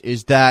this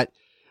is that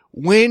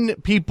when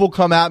people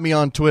come at me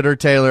on Twitter,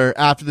 Taylor,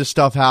 after this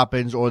stuff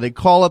happens, or they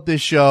call up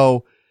this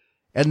show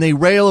and they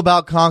rail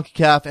about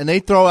CONCACAF and they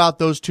throw out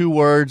those 2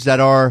 words that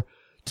are,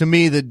 to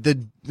me,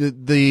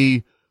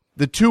 the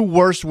 2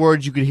 worst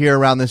words you could hear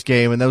around this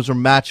game, and those are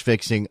match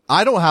fixing.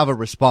 I don't have a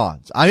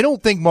response. I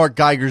don't think Mark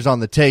Geiger's on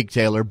the take,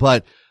 Taylor,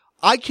 but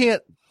I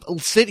can't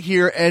sit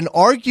here and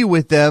argue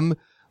with them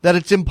that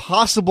it's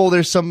impossible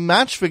there's some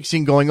match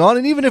fixing going on.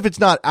 And even if it's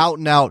not out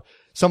and out,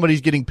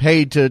 somebody's getting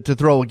paid to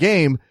throw a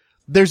game,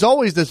 there's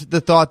always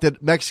the thought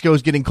that Mexico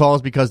is getting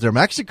calls because they're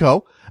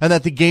Mexico, and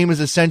that the game is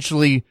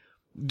essentially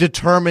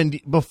determined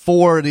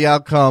before the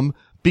outcome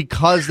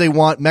because they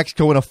want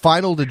Mexico in a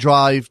final to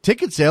drive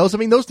ticket sales. I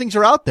mean, those things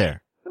are out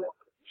there.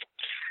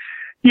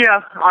 Yeah,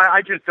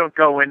 I just don't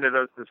go into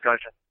those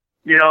discussions.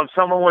 You know, if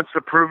someone wants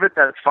to prove it,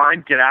 that's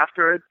fine. Get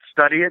after it,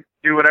 study it,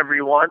 do whatever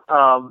you want.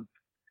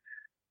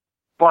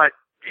 But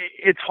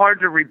it's hard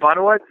to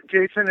rebuttal it,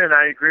 Jason, and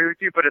I agree with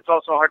you, but it's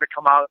also hard to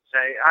come out and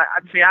say,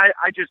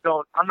 I just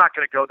don't, I'm not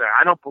going to go there.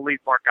 I don't believe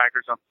Mark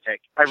Geiger's on the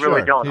take. I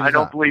really don't. I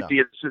don't believe the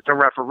assistant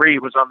referee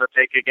was on the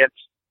take against,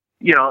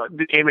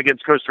 the game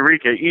against Costa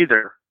Rica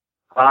either.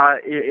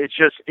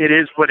 It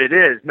is what it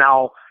is.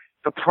 Now,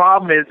 the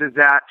problem is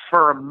that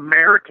for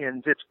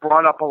Americans, it's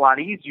brought up a lot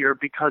easier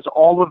because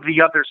all of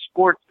the other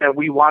sports that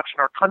we watch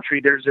in our country,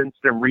 there's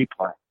instant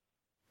replay.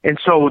 And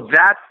so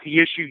that's the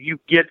issue you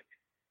get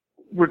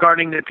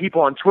regarding the people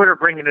on Twitter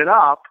bringing it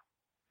up,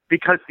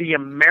 because the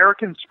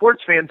American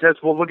sports fan says,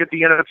 well, look at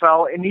the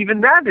NFL, and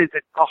even that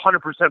isn't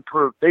 100%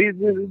 proof.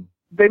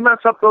 They mess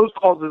up those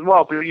calls as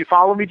well. But you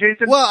follow me,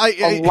 Jason? Well,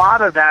 a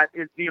lot of that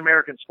is the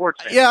American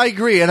sports fan. Yeah, I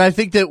agree. And I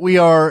think that we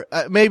are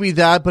maybe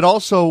that, but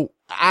also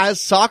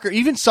as soccer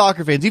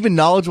fans, even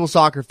knowledgeable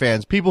soccer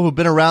fans, people who've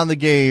been around the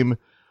game,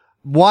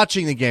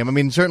 watching the game. I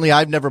mean, certainly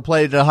I've never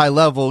played at a high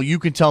level. You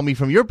can tell me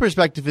from your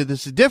perspective if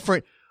this is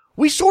different.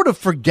 We sort of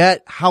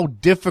forget how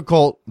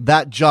difficult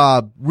that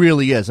job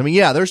really is. I mean,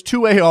 yeah, there's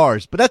 2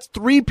 ARs, but that's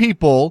 3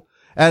 people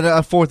and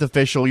a 4th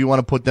official. You want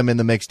to put them in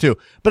the mix too.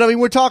 But I mean,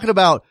 we're talking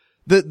about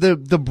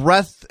the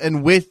breadth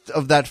and width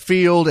of that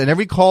field, and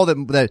every call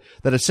that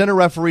a center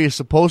referee is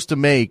supposed to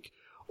make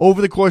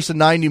over the course of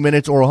 90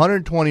 minutes or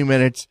 120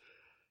 minutes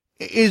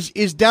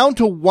is down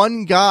to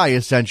one guy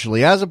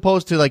essentially, as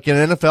opposed to like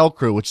an NFL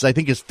crew, which I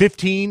think is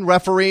 15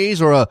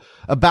 referees, or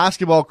a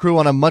basketball crew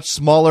on a much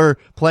smaller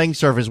playing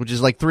surface, which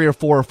is like 3 or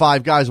 4 or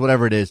 5 guys,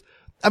 whatever it is.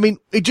 I mean,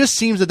 it just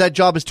seems that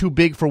job is too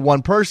big for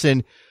one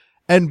person.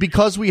 And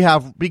because we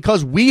have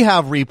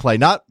replay,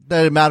 not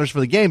that it matters for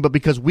the game, but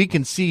because we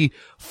can see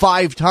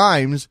 5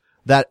 times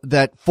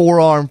that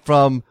forearm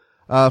from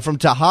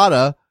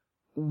Tejada,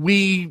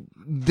 we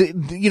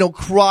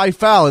cry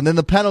foul, and then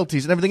the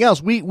penalties and everything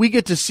else. We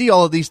get to see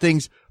all of these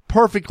things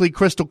perfectly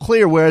crystal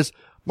clear, whereas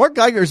Mark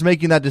Geiger is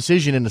making that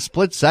decision in a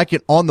split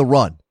second on the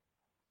run.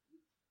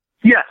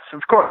 Yes,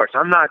 of course.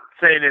 I'm not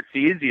saying it's the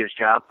easiest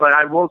job, but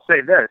I will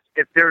say this.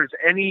 If there's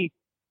any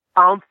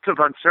ounce of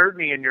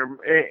uncertainty in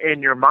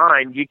your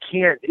mind, you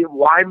can't.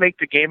 Why make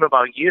the game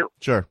about you?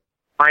 Sure.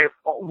 My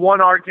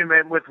one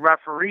argument with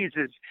referees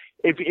is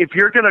if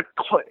you're gonna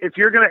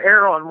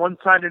err on one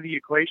side of the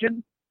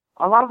equation,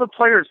 allow the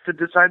players to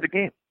decide the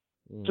game.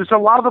 Just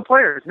allow the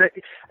players.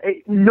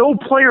 No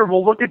player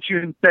will look at you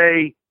and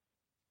say,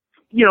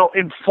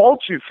 and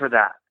fault you for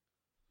that.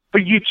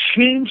 But you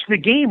change the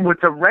game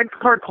with the red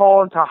card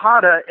call on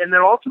Tejada, and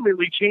then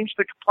ultimately change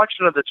the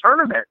complexion of the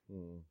tournament.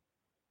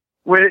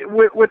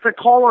 With a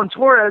call on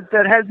Torres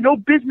that has no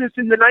business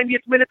in the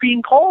 90th minute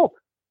being called.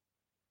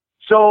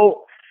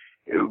 So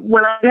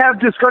when I have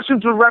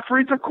discussions with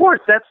referees, of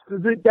course, that's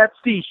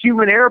the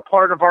human error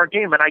part of our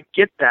game, and I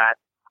get that.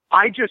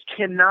 I just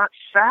cannot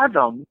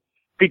fathom,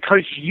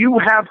 because you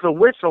have the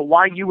whistle,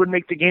 why you would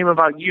make the game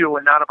about you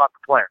and not about the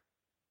player.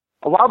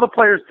 Allow the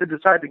players to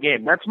decide the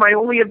game. That's my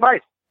only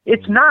advice.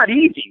 It's not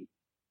easy.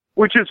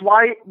 which is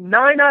why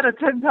 9 out of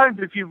 10 times,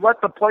 if you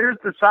let the players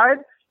decide,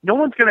 no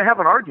one's going to have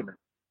an argument.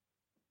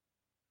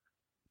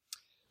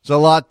 There's a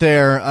lot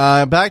there.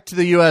 Back to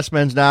the U.S.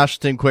 men's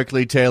national team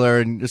quickly, Taylor,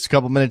 in just a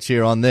couple minutes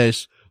here on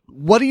this.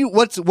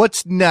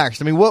 What's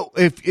next? I mean, what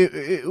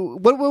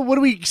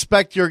do we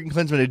expect Jurgen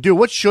Klinsmann to do?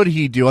 What should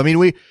he do? I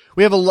mean,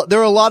 there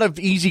are a lot of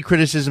easy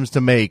criticisms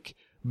to make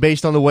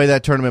based on the way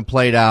that tournament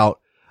played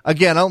out.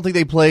 Again, I don't think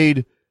they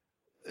played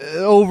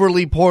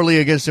overly poorly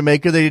against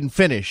Jamaica. They didn't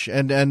finish.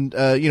 And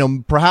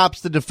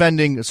perhaps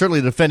certainly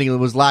the defending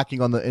was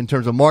lacking in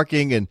terms of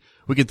marking, and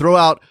we could throw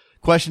out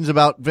questions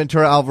about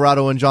Ventura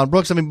Alvarado and John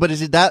Brooks. I mean, but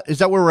is that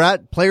where we're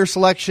at? Player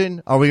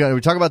selection? Are we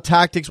talking about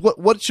tactics?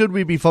 What should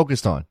we be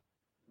focused on?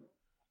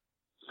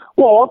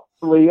 Well,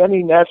 ultimately,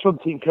 any national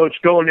team coach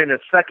going in a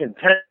second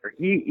tenure,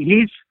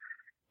 he's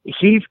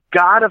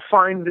got to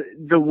find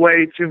the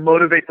way to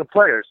motivate the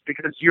players,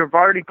 because you've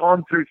already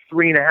gone through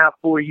 3.5,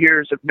 4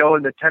 years of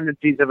knowing the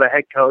tendencies of a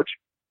head coach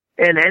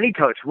and any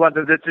coach,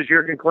 whether this is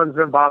Jurgen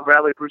Klinsmann, Bob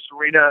Bradley, Bruce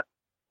Arena,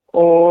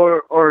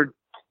 or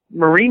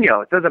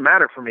Mourinho. It doesn't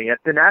matter for me. At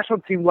the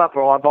national team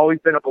level, I've always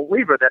been a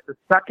believer that the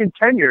second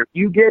tenure, if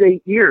you get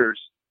 8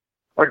 years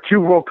or 2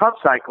 World Cup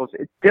cycles,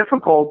 it's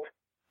difficult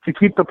to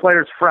keep the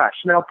players fresh.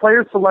 Now,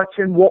 player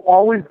selection will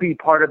always be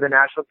part of the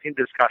national team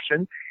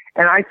discussion,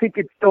 and I think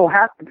it still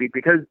has to be,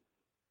 because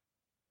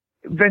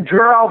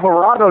Ventura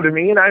Alvarado, to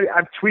me, and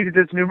I've tweeted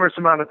this numerous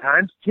amount of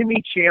times,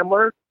 Timmy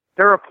Chandler,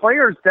 there are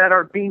players that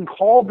are being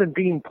called and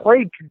being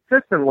played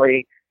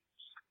consistently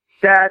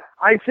that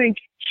I think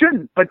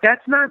shouldn't. But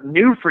that's not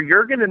new for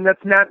Jurgen, and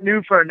that's not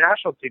new for a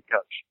national team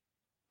coach.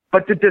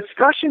 But the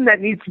discussion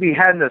that needs to be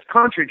had in this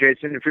country,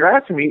 Jason, if you're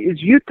asking me,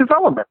 is youth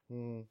development.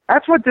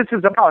 That's what this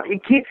is about.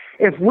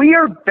 If we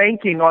are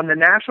banking on the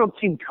national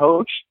team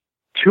coach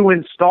to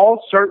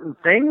install certain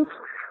things,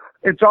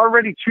 it's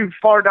already too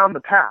far down the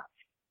path.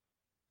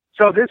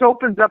 So this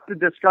opens up the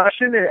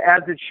discussion,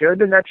 as it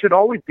should, and that should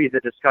always be the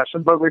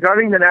discussion. But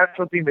regarding the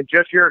national team and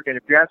just Jurgen,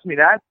 if you ask me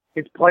that,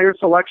 it's player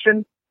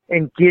selection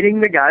and getting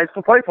the guys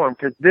to play for him.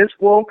 Because this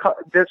Gold Cup,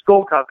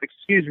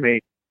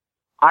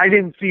 I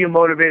didn't see a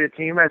motivated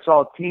team. I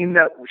saw a team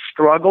that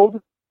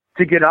struggled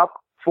to get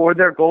up for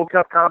their Gold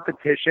Cup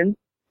competition.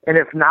 And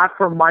if not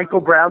for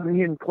Michael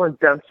Bradley and Clint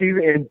Dempsey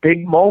in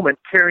big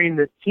moments carrying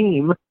the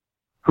team,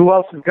 who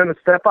else is going to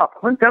step up?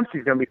 Clint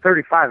Dempsey's going to be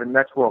 35 in the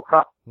next World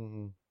Cup.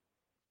 Mm-hmm.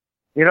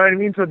 You know what I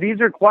mean? So these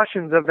are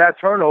questions of that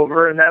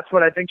turnover, and that's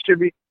what I think should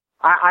be.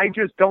 I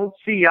just don't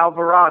see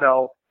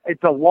Alvarado.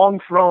 It's a long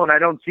throw, and I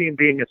don't see him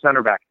being a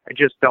center back. I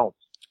just don't.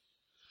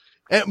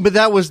 But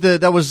that was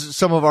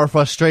some of our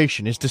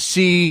frustration, is to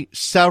see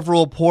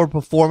several poor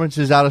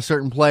performances out of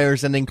certain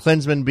players and then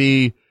Klinsmann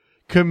be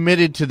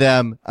committed to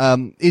them.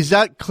 Is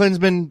that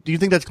Klinsmann? Do you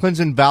think that's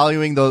Klinsmann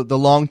valuing the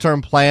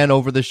long-term plan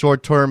over the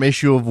short-term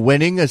issue of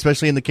winning,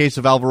 especially in the case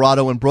of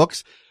Alvarado and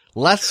Brooks?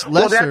 Well, that's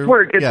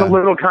where it gets a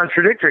little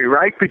contradictory,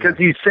 right? Because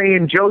he's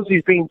saying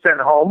Josie's being sent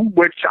home,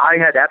 which I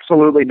had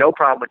absolutely no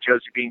problem with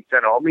Josie being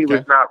sent home. He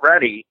was not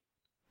ready.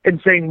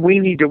 And saying we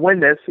need to win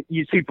this.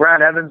 You see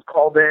Brad Evans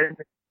called in.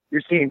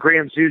 You're seeing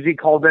Graham Zusi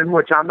called in,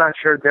 which I'm not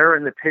sure they're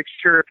in the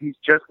picture if he's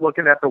just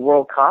looking at the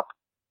World Cup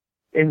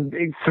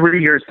in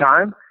 3 years'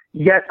 time.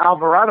 Yet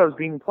Alvarado's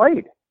being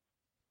played.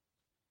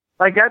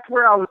 Like, that's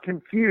where I was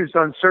confused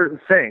on certain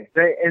things.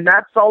 And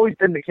that's always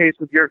been the case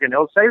with Jurgen.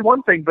 He'll say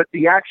one thing, but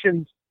the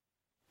actions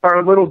are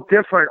a little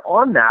different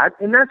on that.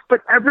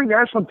 But every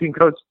national team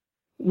coach,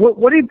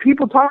 what do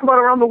people talk about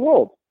around the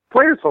world?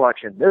 Player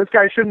selection. This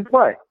guy shouldn't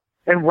play.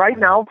 And right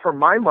now, for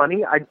my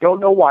money, I don't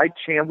know why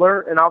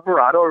Chandler and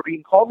Alvarado are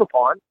being called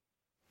upon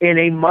in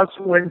a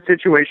must-win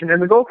situation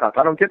in the Gold Cup.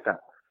 I don't get that.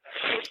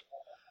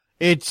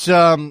 It's,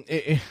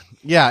 is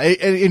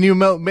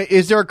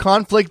there a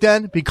conflict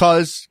then?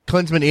 Because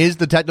Klinsmann is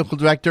the technical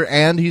director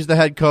and he's the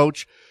head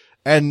coach,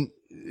 and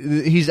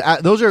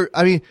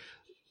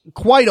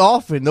quite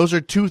often those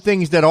are two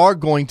things that are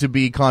going to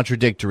be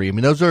contradictory. I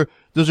mean, those are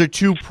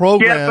two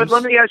programs. Yeah, but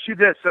let me ask you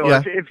this. So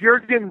if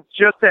Jurgen's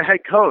just the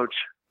head coach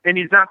and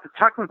he's not the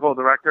technical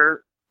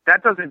director,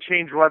 that doesn't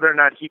change whether or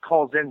not he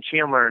calls in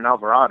Chandler and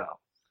Alvarado.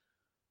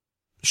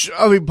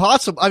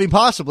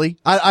 Possibly.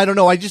 I don't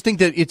know. I just think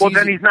that it's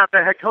then he's not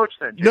the head coach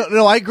then. Jason.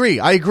 No, I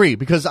agree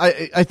because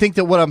I think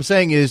that what I'm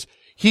saying is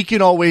he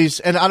can always,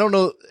 and I don't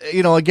know,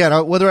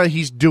 again, whether or not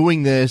he's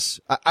doing this,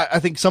 I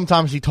think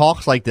sometimes he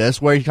talks like this,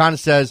 where he kind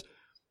of says,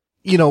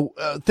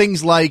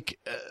 things like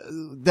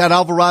that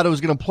Alvarado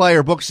is going to play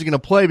or Brooks is going to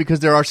play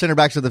because they're our center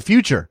backs of the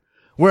future.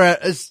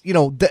 Whereas,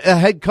 a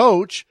head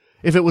coach,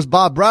 if it was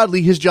Bob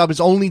Bradley, his job is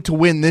only to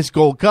win this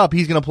Gold Cup.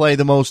 He's going to play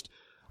the most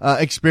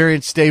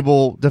experienced,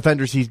 stable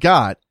defenders he's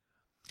got.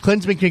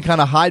 Klinsmann can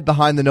kind of hide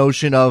behind the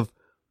notion of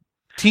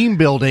team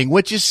building,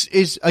 which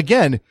is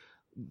again,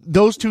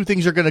 those two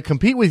things are going to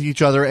compete with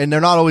each other, and they're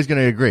not always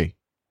going to agree.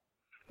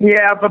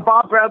 Yeah, but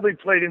Bob Bradley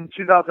played in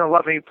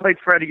 2011. He played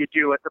Freddie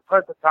Adu. At the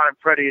present time,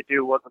 Freddie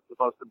Adu wasn't the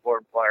most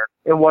important player.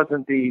 It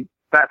wasn't the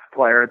best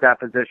player at that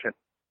position.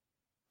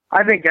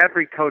 I think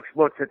every coach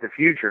looks at the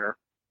future,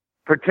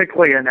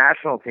 particularly a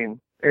national team,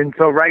 And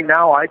so right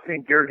now, I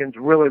think Jurgen's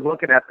really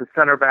looking at the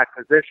center back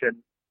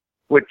position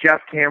with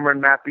Jeff Cameron,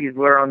 Matt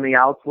Beasler on the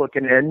outs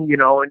looking in,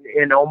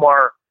 and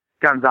Omar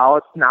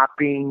Gonzalez not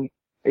being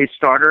a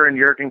starter in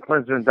Jurgen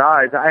Klinsmann's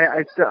eyes.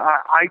 I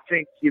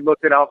think he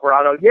looked at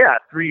Alvarado,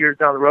 3 years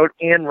down the road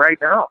and right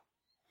now.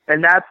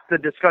 And that's the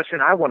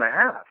discussion I want to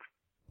have.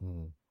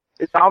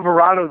 It's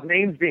Alvarado's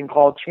name's being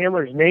called,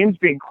 Chandler's name's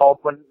being called,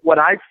 when what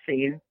I've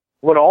seen,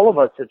 what all of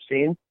us have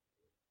seen,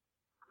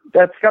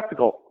 that's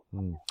skeptical.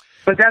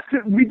 But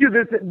we do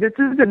this. This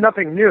isn't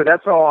nothing new.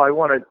 That's all I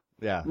want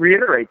to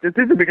reiterate. This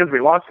isn't because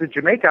we lost to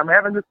Jamaica. I'm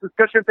having this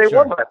discussion if they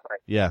won last night.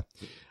 Yeah.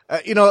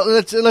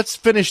 Let's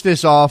finish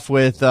this off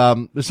with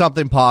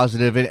something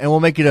positive, and we'll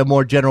make it a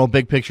more general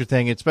big picture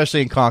thing,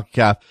 especially in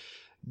CONCACAF.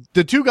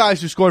 The two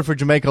guys who scored for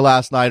Jamaica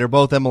last night are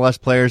both MLS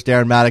players,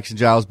 Darren Maddox and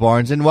Giles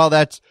Barnes. And while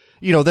that's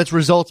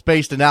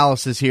results-based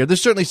analysis here,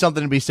 there's certainly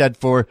something to be said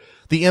for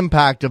the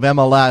impact of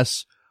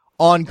MLS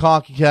on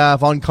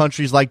CONCACAF, on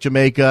countries like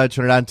Jamaica,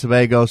 Trinidad and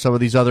Tobago, some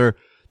of these other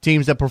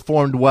teams that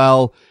performed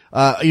well.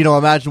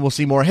 Imagine we'll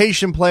see more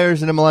Haitian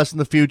players in MLS in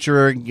the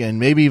future, and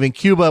maybe even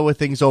Cuba with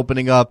things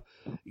opening up.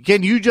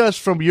 Can you just,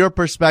 from your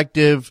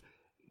perspective,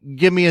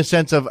 give me a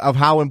sense of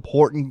how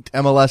important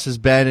MLS has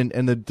been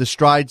and the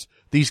strides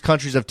these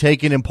countries have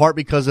taken, in part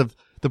because of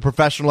the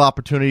professional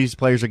opportunities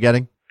players are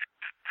getting?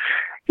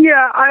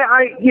 Yeah,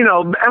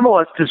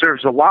 MLS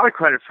deserves a lot of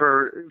credit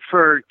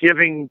for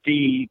giving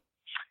the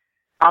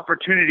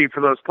opportunity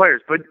for those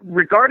players. But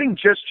regarding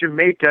just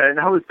Jamaica, and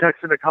I was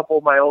texting a couple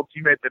of my old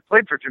teammates that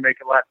played for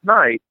Jamaica last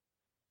night,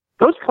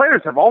 those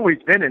players have always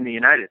been in the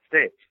United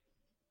States.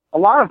 A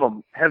lot of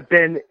them have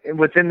been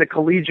within the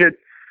collegiate,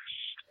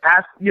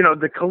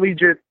 the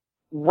collegiate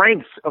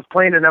ranks of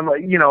playing in the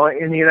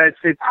United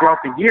States throughout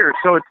the year.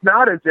 So it's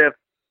not as if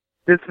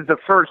this is the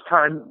first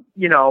time,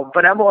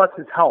 but MLS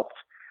has helped.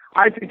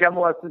 I think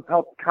MLS has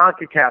helped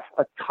CONCACAF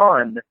a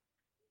ton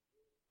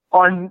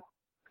on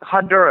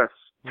Honduras,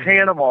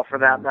 Panama for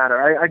that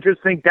matter. I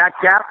just think that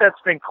gap that's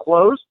been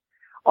closed,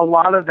 a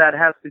lot of that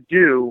has to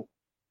do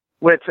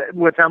with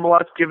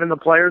MLS giving the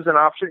players an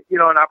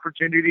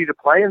opportunity to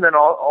play and then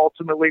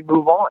ultimately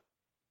move on.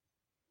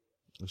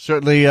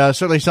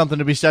 Certainly something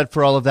to be said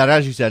for all of that.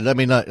 As you said,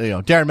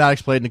 Darren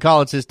Maddox played in the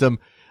college system.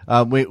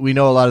 We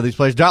know a lot of these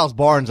players. Giles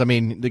Barnes,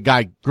 the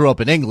guy grew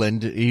up in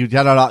England. He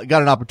got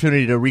an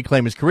opportunity to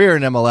reclaim his career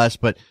in MLS,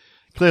 but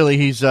clearly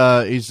he's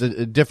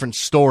a different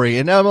story.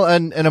 And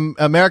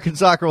American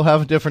soccer will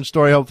have a different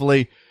story,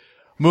 hopefully,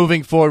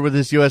 moving forward with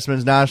this U.S.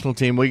 men's national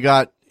team. We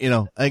got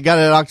an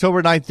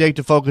October 9th date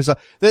to focus on.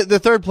 The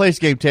third place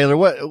game,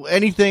 Taylor,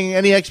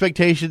 any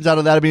expectations out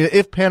of that?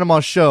 If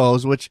Panama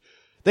shows, which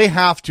they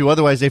have to,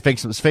 otherwise they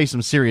face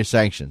some serious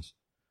sanctions.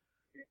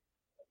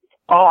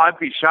 Oh, I'd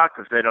be shocked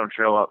if they don't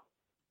show up.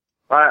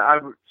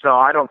 So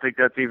I don't think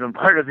that's even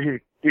part of the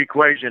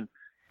equation.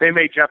 They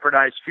may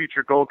jeopardize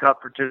future Gold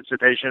Cup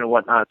participation and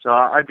whatnot. So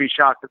I'd be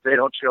shocked if they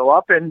don't show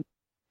up. And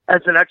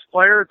as an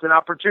ex-player, it's an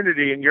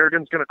opportunity. And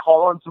Jurgen's going to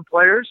call on some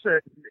players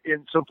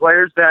and some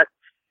players that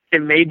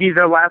it may be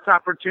their last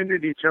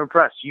opportunity to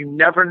impress. You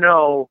never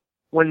know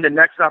when the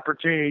next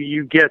opportunity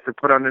you get to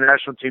put on the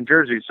national team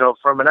jersey. So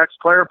from an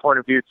ex-player point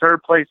of view,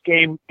 third place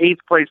game, eighth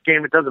place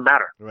game, it doesn't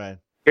matter. Right.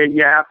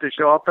 You have to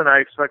show up, and I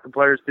expect the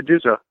players to do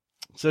so.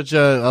 Such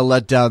a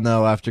letdown,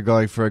 though, after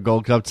going for a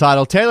Gold Cup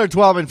title. Taylor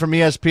Twellman from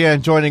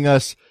ESPN joining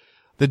us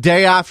the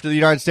day after the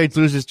United States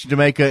loses to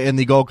Jamaica in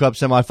the Gold Cup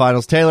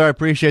semifinals. Taylor, I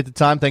appreciate the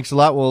time. Thanks a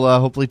lot. We'll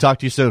hopefully talk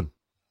to you soon.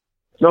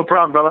 No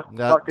problem,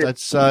 brother.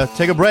 Let's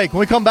take a break.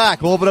 When we come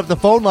back, we'll open up the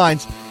phone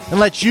lines and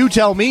let you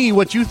tell me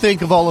what you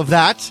think of all of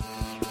that.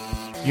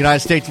 United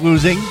States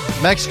losing,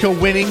 Mexico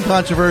winning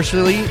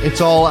controversially.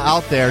 It's all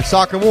out there.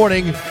 Soccer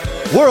Morning,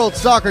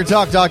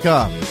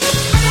 WorldSoccerTalk.com.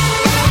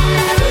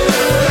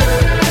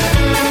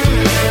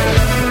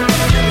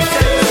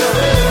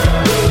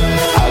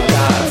 I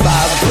got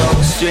 5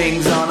 broke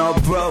strings on a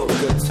broke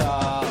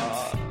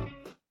guitar.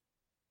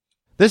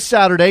 This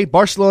Saturday,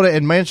 Barcelona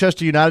and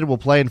Manchester United will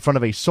play in front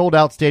of a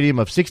sold-out stadium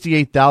of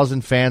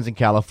 68,000 fans in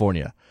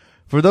California.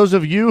 For those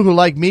of you who,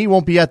 like me,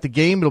 won't be at the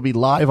game, it'll be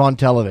live on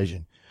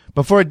television.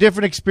 But for a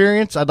different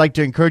experience, I'd like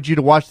to encourage you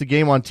to watch the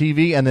game on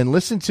TV and then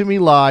listen to me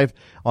live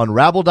on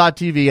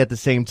Rabble.tv at the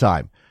same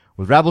time.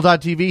 With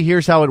Rabble.tv,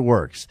 here's how it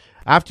works.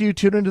 After you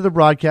tune into the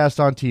broadcast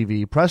on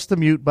TV, press the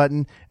mute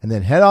button and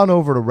then head on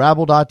over to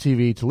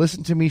Rabble.tv to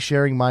listen to me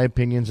sharing my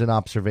opinions and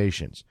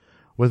observations.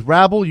 With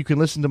Rabble, you can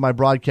listen to my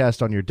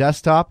broadcast on your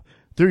desktop,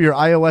 through your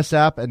iOS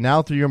app, and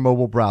now through your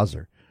mobile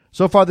browser.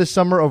 So far this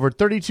summer, over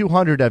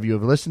 3,200 of you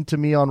have listened to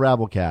me on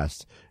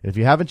Rabblecast. If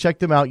you haven't checked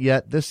them out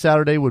yet, this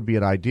Saturday would be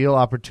an ideal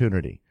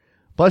opportunity.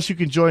 Plus, you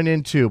can join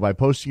in, too, by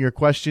posting your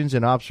questions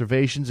and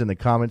observations in the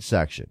comments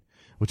section.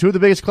 With two of the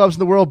biggest clubs in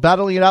the world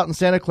battling it out in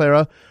Santa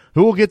Clara,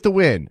 who will get the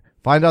win?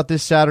 Find out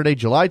this Saturday,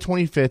 July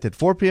 25th at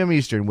 4 p.m.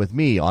 Eastern with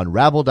me on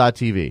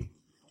Rabble.tv.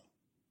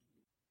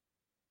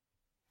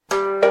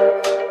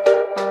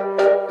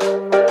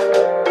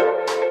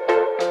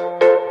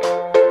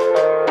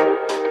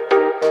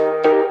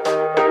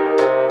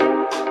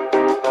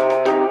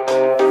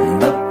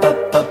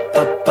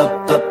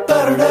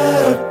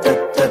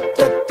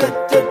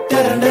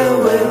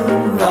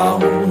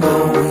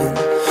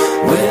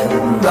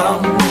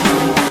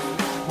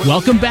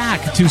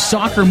 back to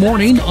Soccer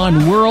Morning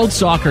on World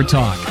Soccer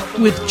Talk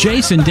with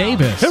Jason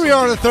Davis. Here we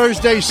are on a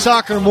Thursday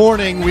Soccer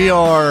Morning. We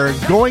are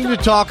going to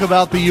talk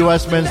about the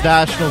U.S. men's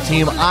national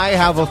team. I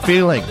have a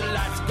feeling.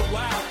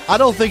 I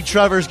don't think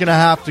Trevor's going to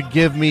have to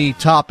give me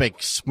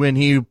topics when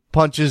he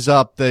punches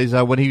up these,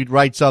 when he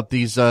writes up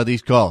these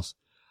calls.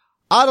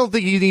 I don't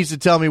think he needs to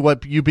tell me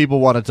what you people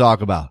want to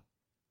talk about.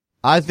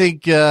 I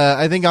think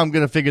I'm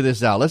going to figure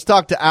this out. Let's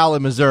talk to Al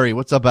in Missouri.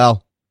 What's up,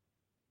 Al?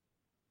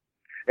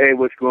 Hey,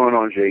 what's going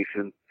on,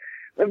 Jason?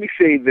 Let me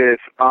say this.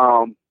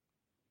 Based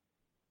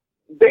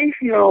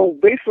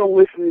on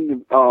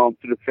listening to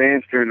the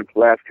fans during the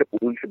last couple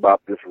of weeks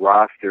about this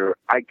roster,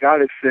 I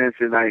got a sense,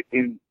 and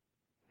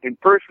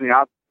personally,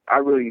 I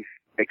really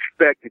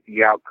expected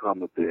the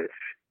outcome of this.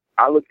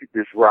 I looked at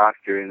this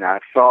roster and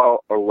I saw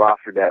a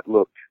roster that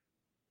looked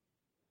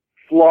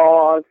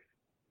flawed.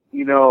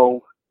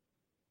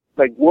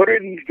 Like, what are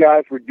these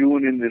guys were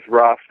doing in this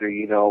roster?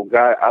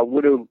 I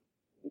would have,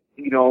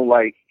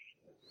 like,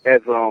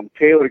 as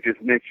Taylor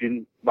just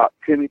mentioned about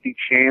Timothy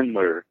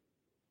Chandler,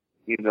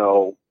 and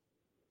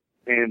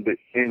the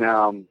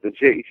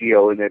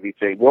JGO and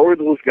everything. What were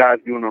those guys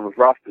doing on the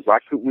rosters? Why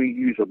couldn't we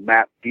use a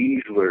Matt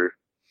Beasler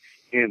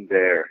in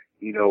there,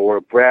 or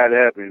a Brad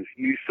Evans?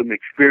 Use some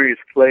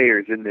experienced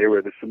players in there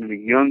with some of the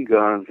young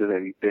guns and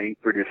everything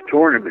for this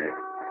tournament.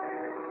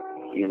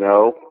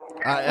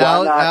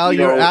 Al,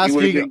 you're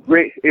asking.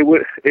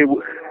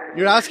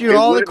 You're asking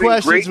all the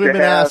questions we've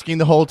been asking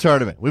the whole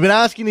tournament. We've been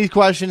asking these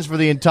questions for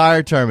the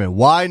entire tournament.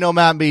 Why no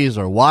Matt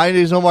Beasler? Why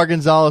is Omar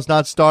Gonzalez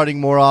not starting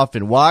more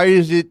often? Why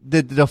is it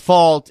that the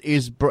default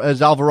is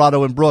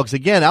Alvarado and Brooks?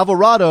 Again,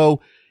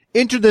 Alvarado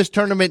entered this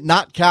tournament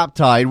not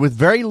cap-tied with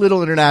very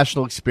little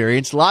international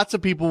experience. Lots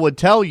of people would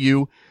tell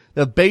you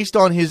that based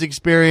on his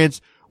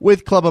experience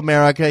with Club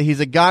America, he's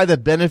a guy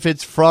that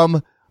benefits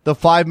from the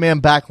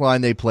five-man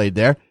backline they played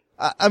there.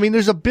 I mean,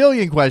 there's a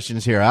billion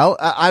questions here, Al.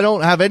 I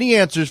don't have any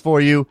answers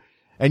for you,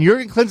 and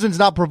Jurgen Klinsmann's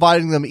not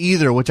providing them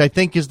either, which I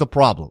think is the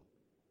problem.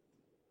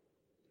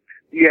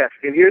 Yes,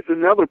 and here's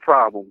another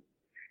problem.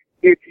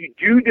 If you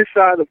do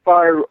decide to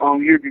fire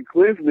Jurgen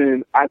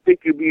Klinsmann, I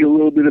think it'll be a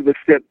little bit of a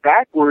step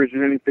backwards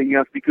than anything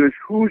else, because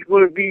who's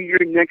going to be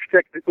your next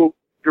technical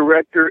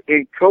director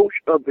and coach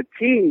of the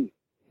team,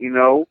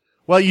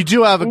 Well, you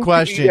do have a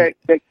question.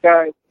 That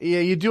guy? Yeah,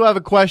 you do have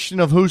a question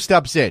of who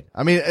steps in.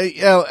 I mean,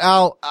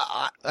 Al,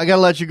 I gotta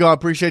let you go. I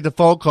appreciate the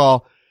phone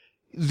call.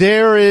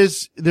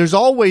 There's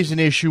always an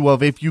issue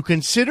of if you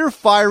consider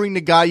firing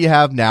the guy you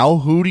have now,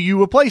 who do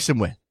you replace him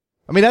with?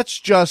 I mean, that's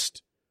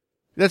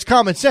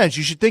common sense.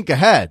 You should think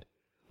ahead.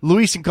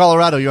 Luis in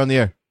Colorado, you're on the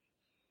air.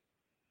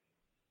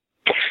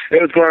 Hey,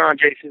 what's going on,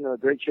 Jason?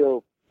 Great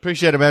show.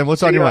 Appreciate it, man.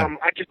 What's on your mind?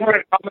 I just want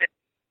to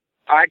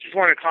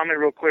comment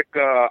real quick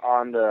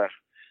on the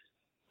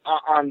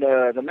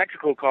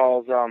Mexico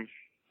calls.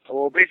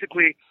 Well,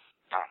 basically,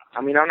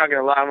 I'm not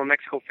gonna lie, I'm a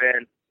Mexico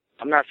fan.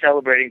 I'm not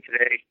celebrating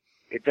today.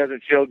 It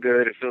doesn't feel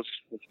good. It feels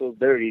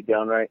dirty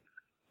downright.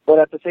 But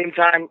at the same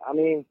time,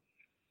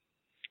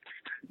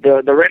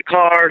 the red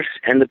card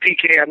and the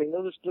PK,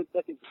 those are split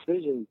second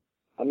decisions.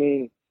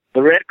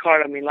 The red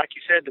card, like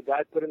you said, the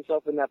guy put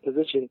himself in that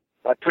position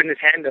by putting his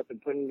hand up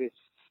and putting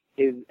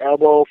his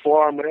elbow,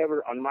 forearm,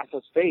 whatever, on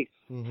Masa's face.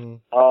 Mm-hmm.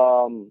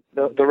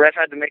 The ref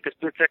had to make a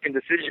split-second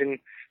decision,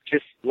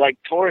 just like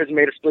Torres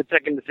made a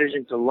split-second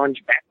decision to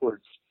lunge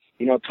backwards,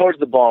 towards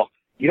the ball.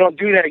 You don't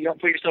do that. You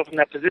don't put yourself in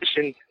that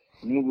position.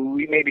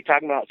 We may be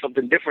talking about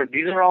something different.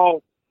 These are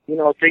all,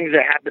 things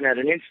that happen at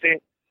an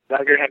instant.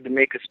 Geiger had to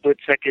make a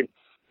split-second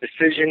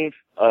decision.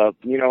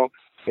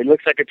 It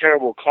looks like a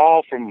terrible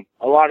call from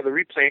a lot of the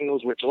replay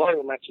angles, which a lot of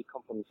them actually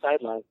come from the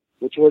sideline,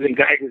 which was in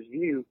Geiger's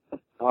view.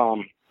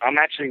 I'm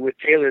actually with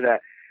Taylor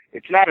that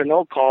it's not a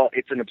no call,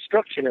 it's an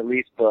obstruction at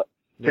least, but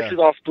this is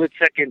all split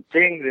second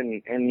things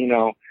and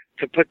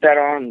to put that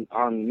on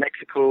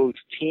Mexico's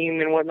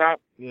team and whatnot.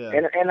 Yeah.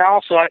 And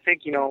also I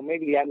think,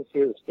 maybe the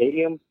atmosphere of the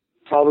stadium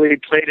probably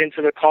played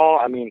into the call.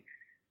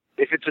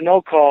 If it's a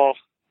no call,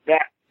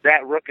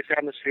 that ruckus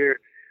atmosphere,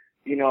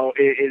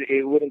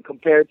 it wouldn't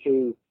compare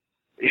to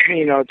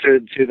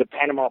to the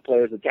Panama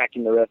players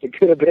attacking the ref. It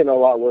could have been a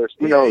lot worse.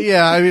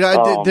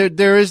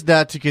 There is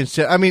that to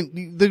consider.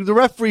 The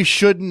referee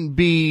shouldn't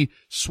be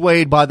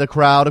swayed by the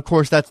crowd. Of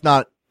course, that's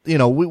not,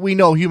 we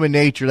know human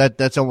nature.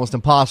 That's almost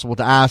impossible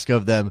to ask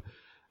of them.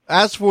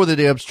 As for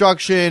the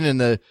obstruction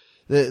and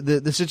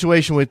the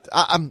situation with,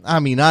 I don't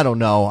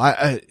know.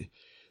 I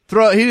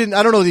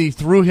don't know that he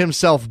threw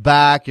himself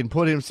back and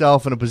put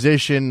himself in a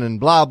position and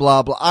blah,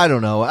 blah, blah. I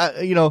don't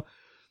know.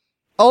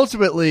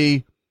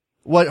 Ultimately,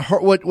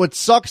 what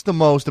sucks the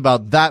most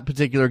about that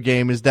particular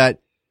game is that,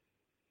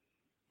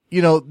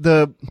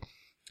 the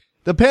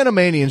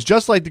Panamanians,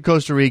 just like the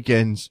Costa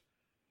Ricans,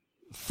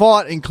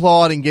 fought and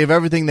clawed and gave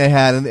everything they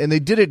had, and they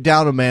did it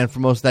down a man for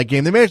most of that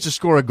game. They managed to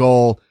score a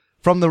goal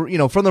from the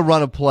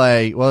run of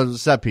play. Well, it was a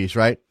set piece,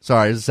 right?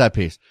 Sorry, it was a set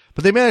piece.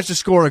 But they managed to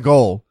score a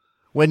goal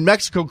when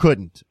Mexico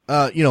couldn't,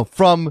 without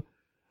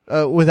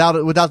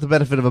the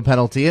benefit of a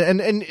penalty.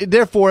 And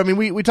therefore,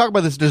 we talk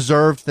about this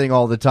deserved thing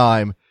all the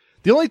time.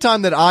 The only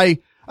time that I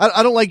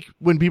I don't like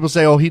when people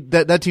say, oh,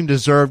 that team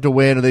deserved to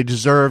win, or they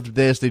deserved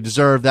this, they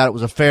deserved that, it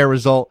was a fair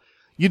result.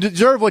 You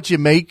deserve what you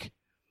make,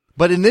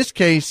 but in this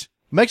case,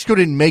 Mexico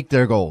didn't make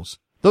their goals.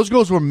 Those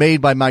goals were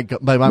made by Mark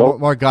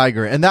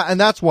Geiger, and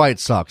that's why it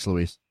sucks,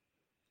 Luis.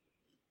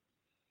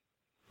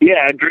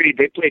 Yeah, agreed.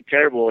 They played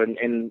terrible,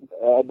 and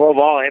above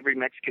all, every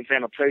Mexican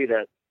fan will tell you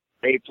that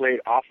they played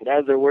awful. That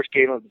was their worst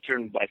game of the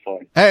tournament by far.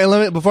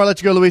 Hey, before I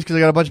let you go, Luis, because I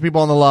got a bunch of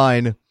people on the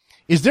line,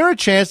 is there a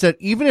chance that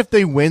even if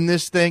they win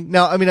this thing,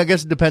 now, I mean, I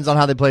guess it depends on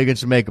how they play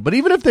against Jamaica, but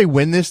even if they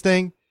win this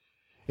thing,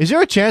 is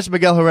there a chance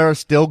Miguel Herrera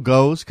still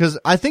goes? Because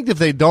I think if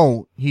they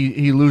don't,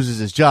 he loses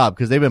his job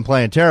because they've been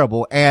playing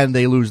terrible and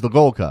they lose the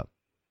Gold Cup.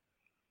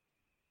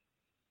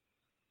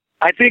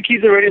 I think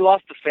he's already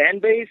lost the fan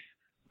base,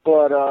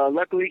 but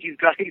luckily he's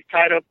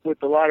tied up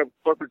with a lot of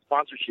corporate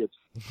sponsorships.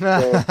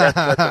 So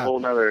that's a whole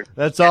nother.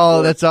 That's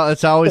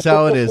always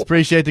how it is.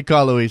 Appreciate the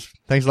call, Luis.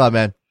 Thanks a lot,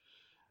 man.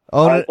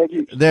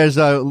 There's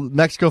a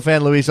Mexico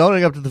fan, Luis,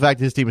 owning up to the fact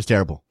that his team is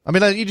terrible. I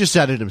mean, he just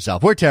said it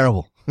himself. We're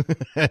terrible.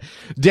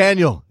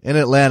 Daniel in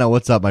Atlanta,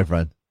 what's up, my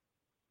friend?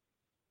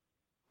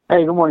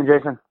 Hey, good morning,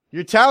 Jason.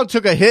 Your town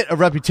took a hit of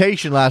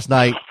reputation last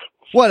night.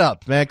 What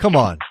up, man? Come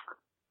on.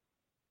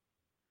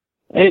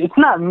 It's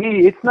not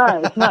me. It's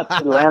not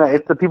Atlanta.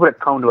 It's the people that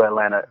come to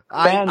Atlanta.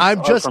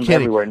 I'm just kidding.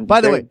 Everywhere.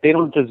 By the way, they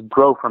don't just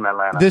grow from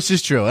Atlanta. This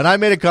is true. And I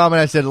made a comment.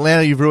 I said,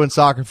 Atlanta, you've ruined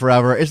soccer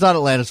forever. It's not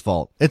Atlanta's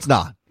fault. It's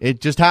not.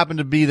 It just happened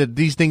to be that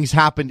these things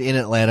happened in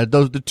Atlanta.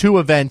 The two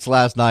events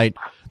last night,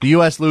 the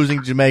U.S. losing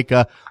to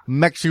Jamaica,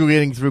 Mexico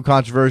getting through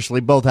controversially,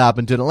 both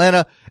happened in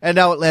Atlanta. And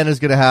now Atlanta's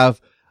going to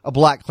have a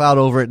black cloud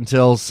over it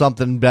until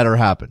something better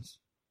happens.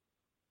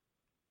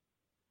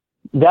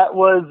 That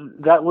was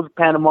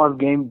Panama's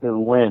game to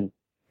win.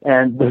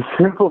 And the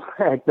simple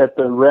fact that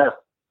the ref,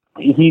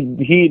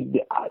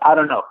 I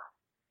don't know.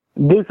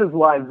 This is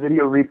why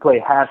video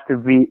replay has to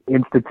be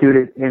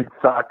instituted in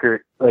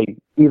soccer, like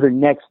either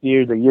next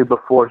year, the year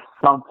before,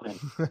 something.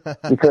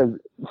 Because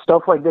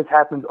stuff like this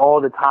happens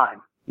all the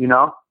time, you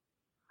know?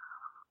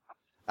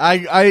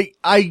 I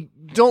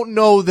don't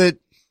know that.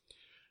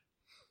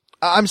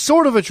 I'm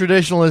sort of a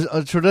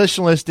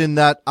traditionalist in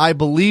that I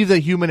believe that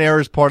human error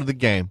is part of the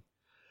game.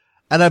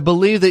 And I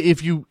believe that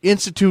if you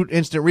institute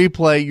instant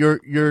replay,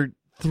 you're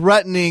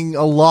threatening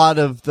a lot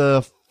of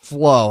the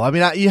flow. I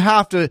mean,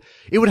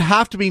 it would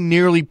have to be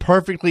nearly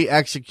perfectly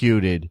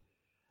executed.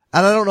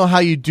 And I don't know how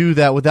you do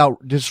that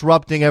without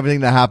disrupting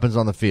everything that happens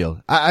on the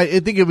field. I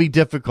think it'd be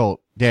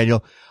difficult,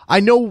 Daniel. I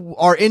know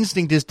our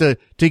instinct is to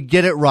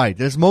get it right.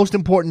 It's most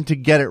important to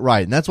get it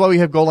right. And that's why we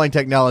have goal line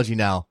technology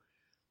now.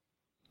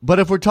 But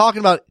if we're talking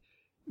about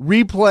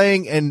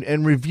replaying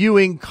and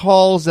reviewing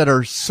calls that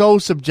are so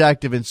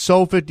subjective and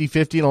so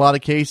 50-50 in a lot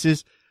of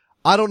cases,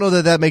 I don't know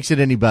that makes it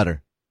any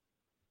better.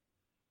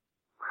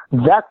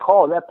 That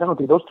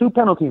penalty, those two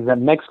penalties that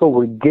Mexico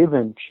were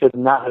given should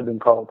not have been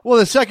called. Well,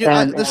 the second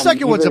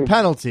one's a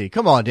penalty.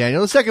 Come on,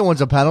 Daniel. The second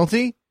one's a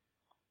penalty.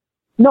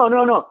 No.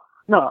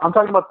 I'm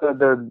talking about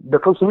the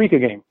Costa Rica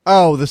game.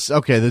 Oh,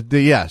 okay.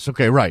 Yes.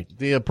 Okay. Right.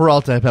 The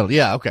Peralta penalty.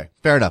 Yeah. Okay.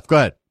 Fair enough. Go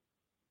ahead.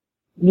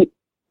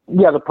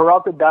 Yeah, the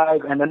Peralta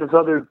dive and then this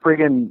other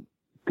friggin'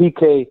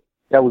 PK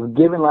that was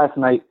given last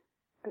night.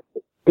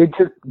 It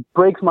just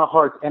breaks my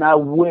heart, and I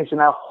wish and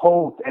I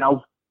hope and I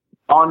was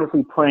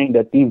honestly praying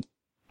that these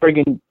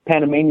friggin'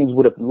 Panamanians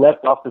would have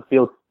left off the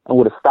field and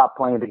would have stopped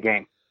playing the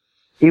game,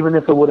 even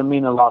if it would have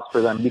meant a loss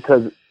for them.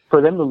 Because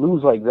for them to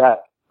lose like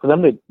that, for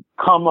them to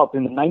come up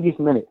in the 90th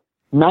minute,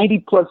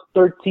 90 plus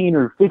 13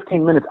 or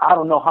 15 minutes, I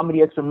don't know how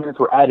many extra minutes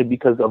were added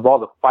because of all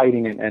the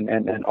fighting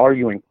and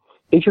arguing.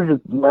 They should have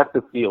just left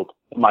the field,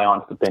 in my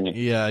honest opinion.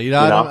 Yeah,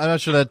 I'm not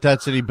sure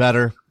that's any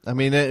better. I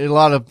mean, a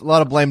lot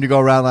of blame to go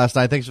around last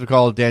night. Thanks for the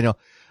call, Daniel.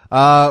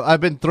 I've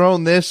been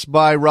thrown this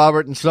by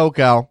Robert in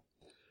SoCal.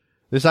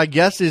 This, I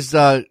guess, is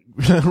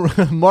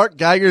Mark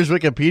Geiger's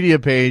Wikipedia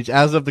page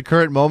as of the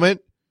current moment,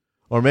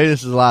 or maybe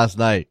this is last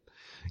night.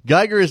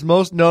 Geiger is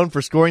most known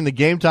for scoring the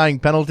game-tying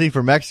penalty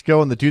for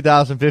Mexico in the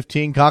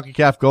 2015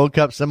 CONCACAF Gold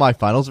Cup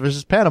semifinals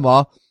versus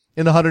Panama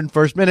in the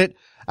 101st minute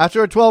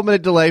after a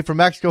 12-minute delay from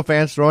Mexico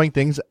fans throwing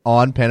things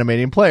on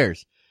Panamanian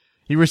players.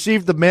 He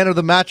received the Man of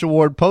the Match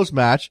award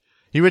post-match.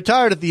 He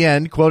retired at the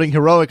end, quoting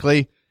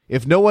heroically,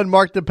 "If no one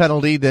marked the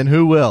penalty, then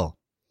who will?"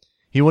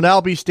 He will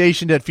now be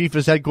stationed at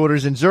FIFA's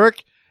headquarters in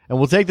Zurich and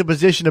will take the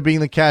position of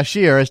being the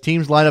cashier as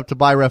teams line up to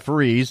buy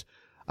referees,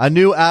 a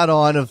new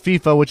add-on of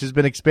FIFA which has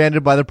been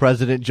expanded by the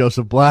president,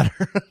 Joseph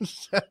Blatter.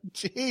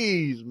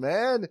 Jeez,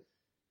 man.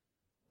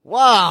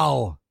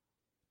 Wow.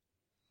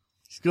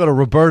 Let's go to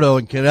Roberto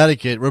in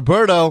Connecticut.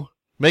 Roberto,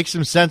 make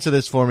some sense of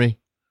this for me.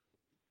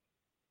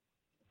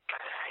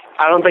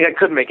 I don't think I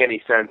could make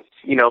any sense.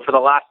 You know, for the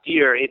last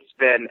year, it's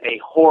been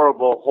a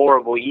horrible,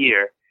 horrible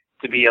year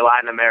to be a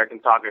Latin American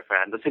soccer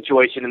fan. The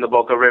situation in the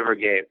Boca River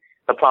game,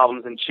 the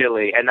problems in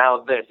Chile, and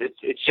now this.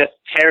 It's just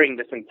tearing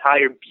this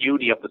entire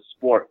beauty of the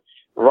sport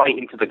right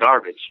into the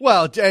garbage.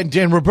 Well, and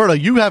Roberto,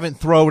 you haven't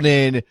thrown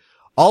in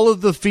all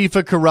of the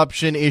FIFA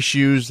corruption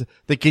issues,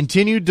 the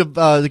continued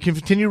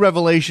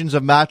revelations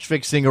of match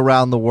fixing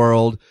around the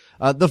world,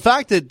 the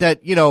fact that,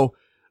 you know,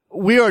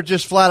 we are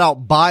just flat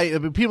out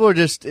people are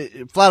just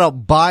flat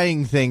out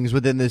buying things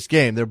within this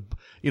game. They're,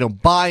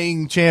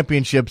 buying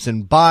championships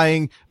and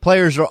buying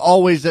players are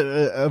always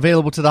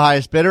available to the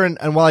highest bidder.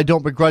 And while I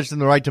don't begrudge them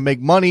the right to make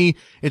money,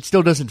 it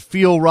still doesn't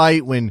feel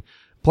right when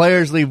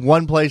players leave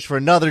one place for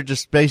another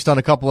just based on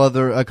a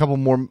couple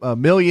more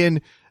million.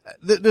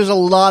 There's a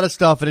lot of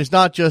stuff, and it's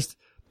not just,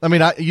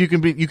 you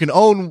can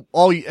own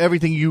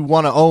everything you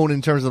want to own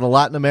in terms of the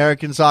Latin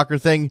American soccer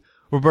thing,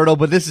 Roberto,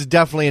 but this is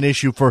definitely an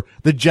issue for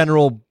the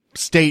general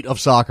state of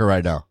soccer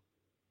right now.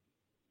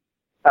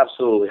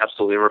 Absolutely.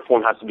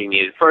 Reform has to be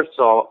needed. First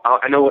of all,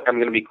 I know I'm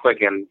going to be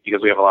quick and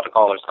because we have a lot of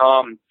callers.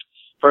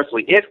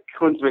 Firstly, if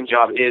Klinsmann's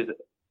job is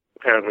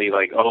apparently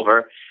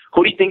over,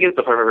 who do you think is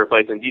the perfect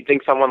replacement? Do you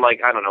think someone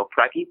like, I don't know,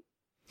 Preki?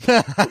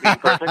 Would be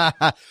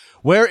perfect?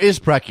 Where is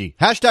Preki?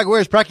 Hashtag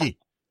where's Preki?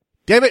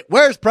 Damn it,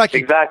 where's Preki?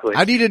 Exactly.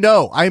 I need to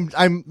know.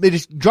 It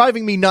is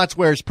driving me nuts.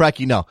 Where's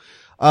Preki? No.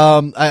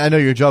 I know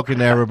you're joking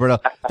there, Roberto.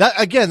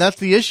 That's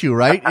the issue,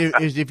 right?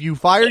 Is if you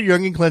fire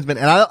Jurgen Klinsmann,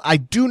 and I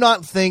do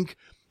not think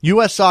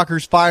U.S.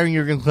 Soccer's firing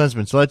Jurgen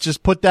Klinsmann. So let's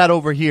just put that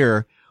over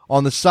here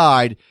on the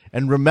side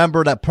and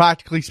remember that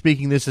practically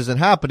speaking, this isn't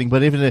happening.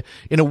 But even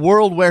in a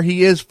world where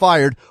he is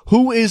fired,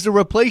 who is the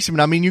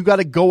replacement? You got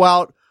to go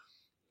out.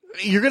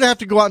 You're going to have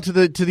to go out to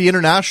the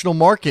international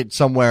market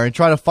somewhere and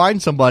try to find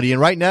somebody.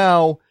 And right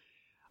now,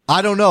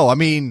 I don't know.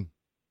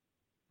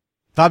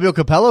 Fabio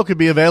Capello could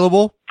be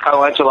available.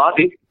 Carlo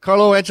Ancelotti.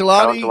 Carlo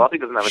Ancelotti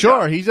doesn't have a job.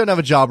 Sure, he doesn't have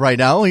a job right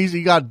now.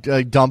 He got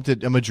dumped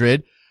at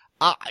Madrid.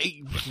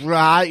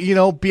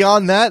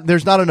 Beyond that,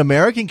 there's not an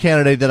American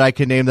candidate that I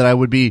can name that I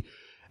would be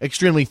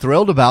extremely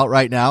thrilled about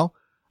right now.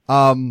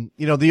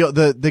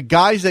 The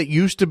guys that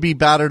used to be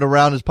battered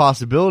around as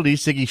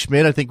possibilities, Siggy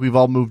Schmidt, I think we've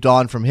all moved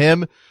on from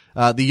him.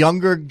 The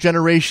younger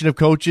generation of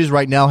coaches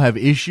right now have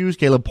issues.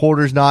 Caleb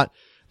Porter's not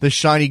the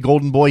shiny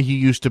golden boy he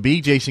used to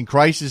be. Jason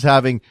Kreis is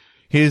having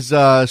his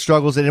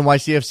struggles at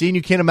NYCFC, and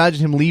you can't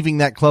imagine him leaving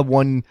that club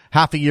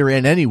half a year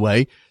in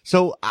anyway.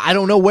 So I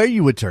don't know where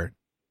you would turn.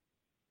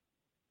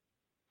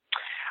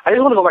 I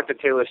just want to go back to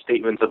Taylor's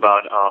statements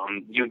about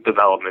youth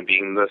development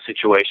being the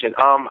situation.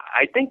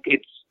 I think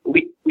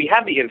we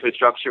have the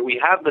infrastructure,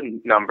 we have the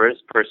numbers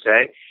per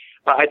se.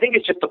 I think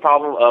it's just the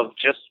problem of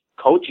just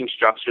coaching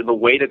structure, the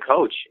way to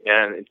coach,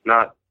 and it's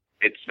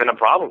been a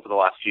problem for the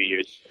last few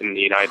years in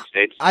the United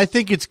States. I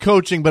think it's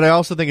coaching, but I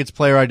also think it's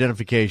player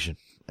identification.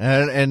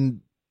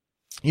 And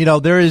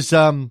there's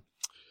some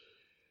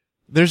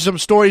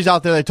stories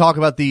out there that talk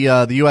about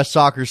the U.S.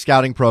 soccer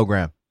scouting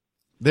program.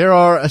 There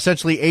are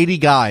essentially 80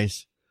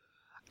 guys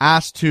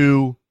asked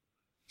to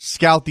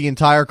scout the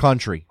entire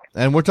country.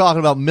 And we're talking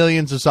about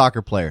millions of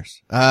soccer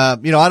players. I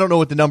don't know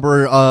what the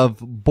number of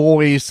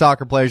boys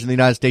soccer players in the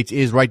United States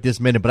is right this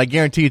minute, but I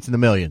guarantee it's in the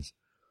millions.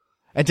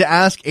 And to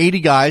ask 80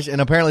 guys, and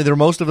apparently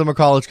most of them are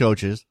college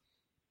coaches,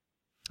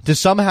 to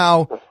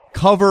somehow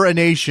cover a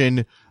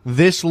nation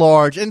this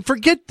large, and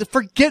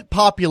forget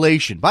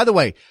population. By the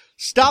way,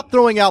 stop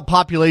throwing out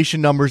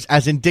population numbers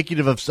as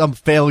indicative of some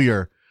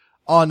failure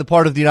on the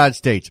part of the United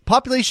States.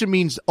 Population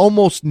means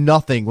almost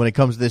nothing when it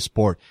comes to this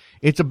sport.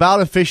 It's about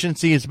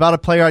efficiency. It's about a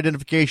player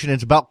identification.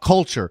 It's about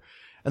culture.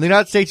 And the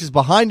United States is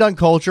behind on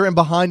culture and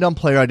behind on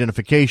player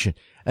identification.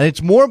 And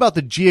it's more about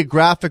the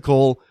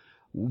geographical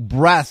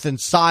breadth and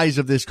size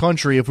of this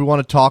country if we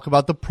want to talk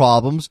about the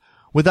problems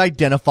with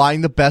identifying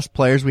the best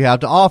players we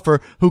have to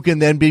offer who can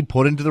then be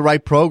put into the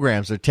right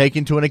programs. They're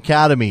taken to an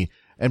academy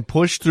and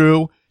pushed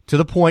through to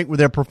the point where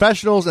they're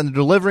professionals and they're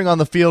delivering on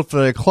the field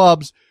for their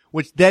clubs,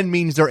 which then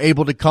means they're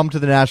able to come to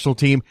the national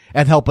team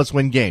and help us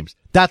win games.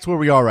 That's where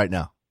we are right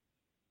now.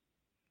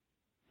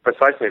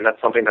 Precisely, and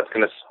that's something that's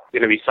going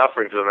to be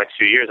suffering for the next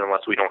few years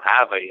unless we don't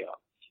have a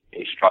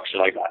structure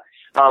like that.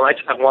 I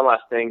just have one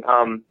last thing.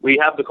 We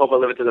have the Copa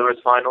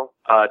Libertadores final,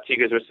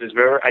 Tigres versus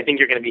River. I think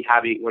you're going to be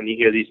happy when you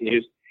hear these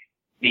news.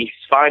 These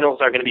finals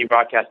are going to be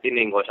broadcast in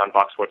English on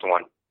Fox Sports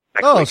 1.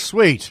 Oh, week.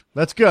 Sweet.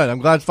 That's good. I'm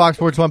glad Fox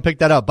Sports 1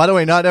 picked that up. By the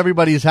way, not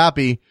everybody is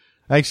happy.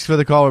 Thanks for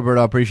the call,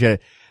 Roberto. I appreciate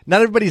it.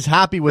 Not everybody's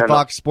happy with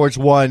Fox Sports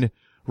 1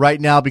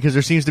 right now because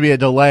there seems to be a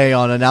delay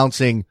on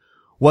announcing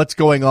what's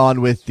going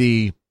on with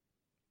the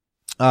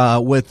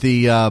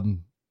Bundesliga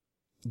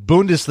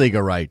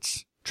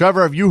rights.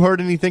 Trevor, have you heard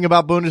anything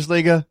about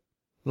Bundesliga?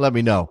 Let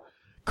me know.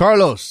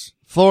 Carlos,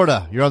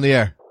 Florida, you're on the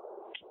air.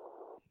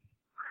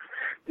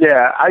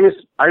 Yeah, I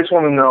just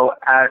want to know,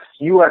 as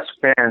U.S.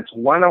 fans,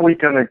 when are we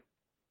going to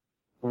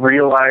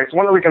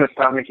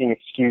stop making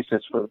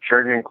excuses for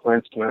Jurgen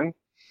Klinsmann?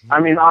 I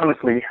mean,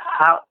 honestly,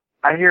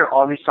 I hear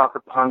all these soccer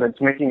pundits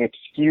making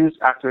excuse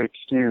after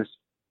excuse.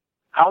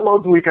 How low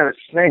do we kind of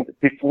think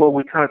before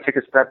we kind of take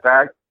a step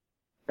back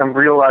and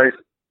realize,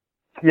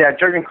 yeah,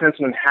 Jurgen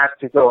Klinsmann has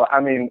to go? I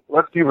mean,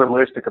 let's be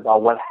realistic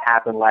about what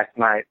happened last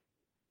night.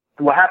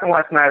 What happened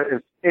last night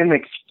is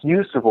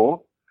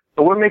inexcusable,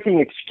 but we're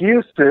making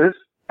excuses.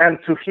 And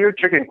to hear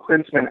Jurgen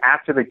Klinsmann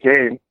after the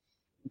game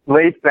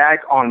laid back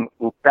on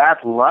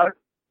bad luck,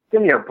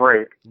 give me a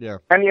break. Yeah.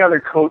 Any other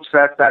coach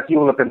says that he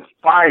will have been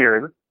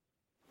fired.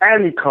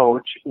 Any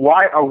coach,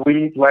 why are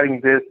we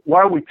taking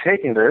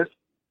this?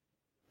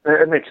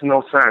 It makes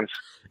no sense.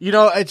 You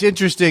know, it's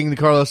interesting,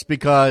 Carlos,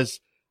 because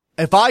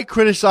if I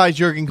criticize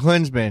Jurgen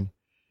Klinsmann,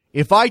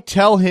 if I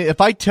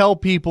tell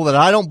people that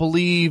I don't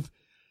believe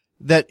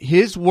that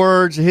his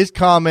words, his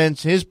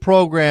comments, his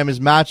program is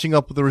matching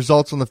up with the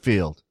results on the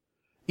field,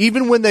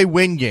 even when they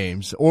win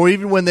games, or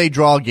even when they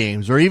draw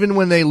games, or even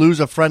when they lose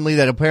a friendly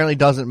that apparently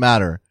doesn't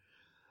matter,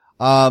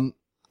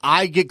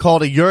 I get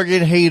called a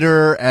Jurgen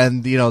hater,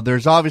 and, you know,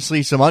 there's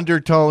obviously some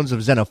undertones of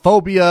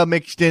xenophobia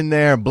mixed in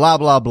there, blah,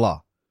 blah,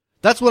 blah.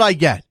 That's what I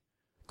get.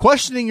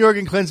 Questioning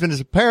Jurgen Klinsmann is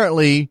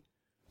apparently,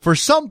 for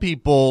some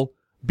people,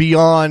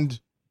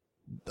 beyond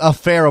a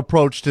fair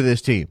approach to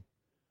this team.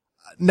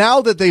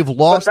 Now that they've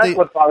lost, but that's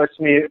what bothers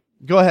me.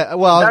 Go ahead.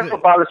 Well, that's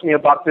what bothers me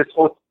about this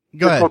whole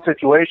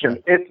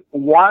situation. It's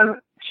one,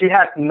 she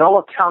has no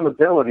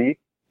accountability,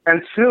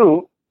 and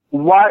two,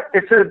 are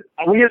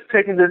we just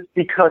taking this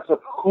because of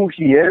who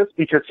he is?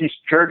 Because he's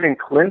Jurgen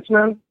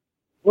Klinsmann?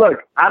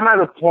 Look, I'm at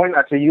a point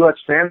as a U.S.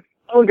 fan,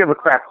 I don't give a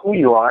crap who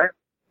you are.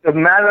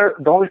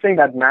 The only thing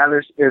that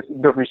matters is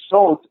the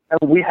results,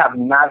 and we have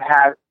not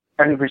had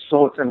any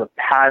results in the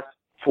past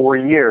 4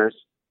 years.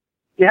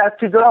 He has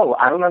to go.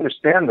 I don't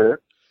understand it.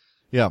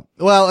 Yeah.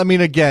 Well, I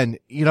mean, again,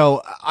 you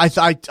know, I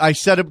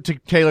said it to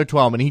Taylor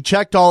Twellman. He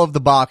checked all of the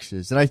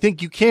boxes, and I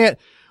think you can't,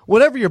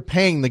 whatever you're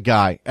paying the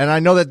guy, and I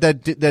know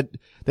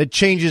that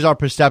changes our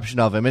perception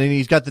of him, and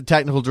he's got the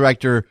technical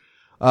director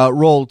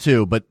role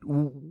too, but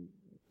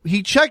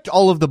he checked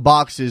all of the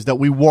boxes that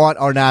we want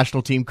our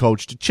national team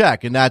coach to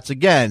check, and that's,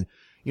 again,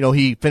 you know,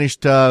 he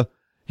finished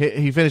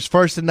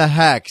first in the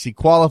Hex. He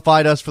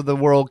qualified us for the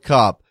World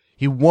Cup.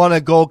 He won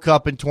a Gold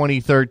Cup in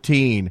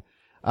 2013.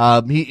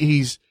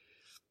 He's,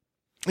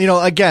 you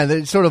know, again,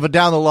 it's sort of a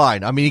down the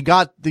line. I mean, he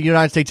got the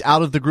United States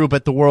out of the group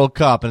at the World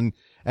Cup, and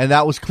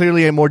that was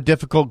clearly a more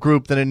difficult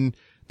group than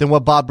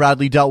what Bob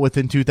Bradley dealt with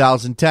in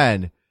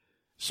 2010.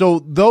 So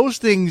those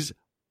things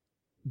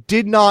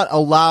did not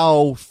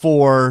allow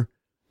for,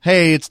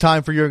 hey, it's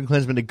time for Jurgen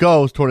Klinsmann to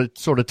go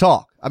sort of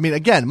talk. I mean,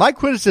 again, my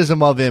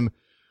criticism of him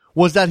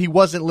was that he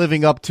wasn't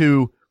living up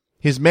to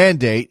his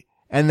mandate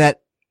and that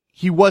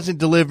he wasn't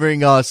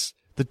delivering us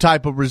the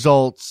type of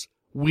results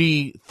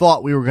we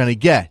thought we were going to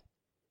get.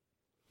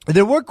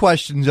 There were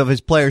questions of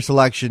his player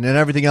selection and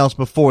everything else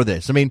before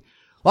this. I mean,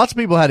 lots of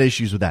people had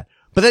issues with that,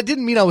 but that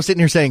didn't mean I was sitting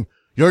here saying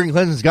Jurgen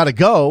Klinsmann's got to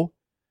go.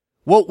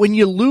 Well, when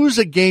you lose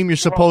a game you're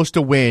supposed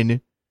to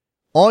win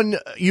on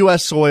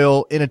U.S.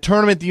 soil in a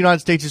tournament the United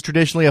States is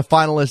traditionally a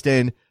finalist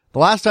in, the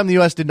last time the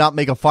U.S. did not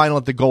make a final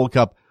at the Gold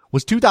Cup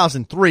was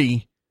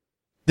 2003,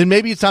 then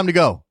maybe it's time to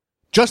go.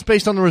 Just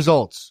based on the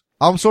results.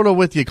 I'm sort of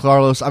with you,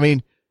 Carlos. I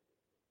mean,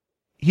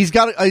 he's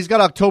got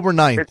October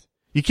 9th.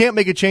 You can't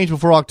make a change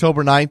before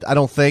October 9th, I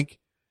don't think.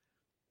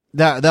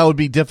 That would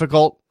be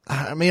difficult.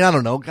 I mean, I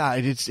don't know,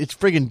 God, it's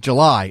friggin'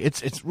 July.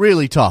 It's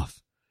really tough.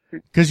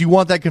 Because you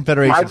want that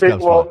Confederation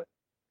Cup spot.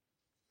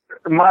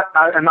 And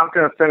I'm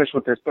going to finish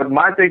with this, but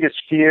my biggest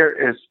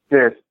fear is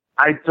this.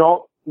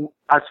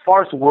 As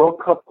far as World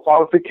Cup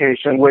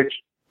qualification, which,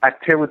 as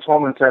Taylor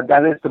Twellman said,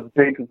 that is the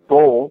big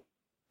goal.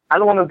 I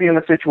don't want to be in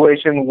a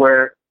situation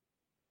where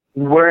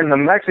we're in the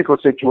Mexico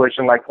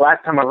situation like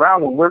last time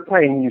around when we're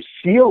playing New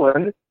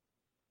Zealand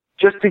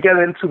just to get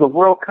into the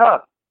World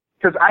Cup.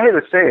 Because I hate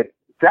to say it,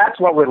 that's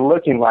what we're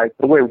looking like,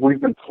 the way we've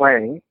been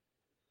playing.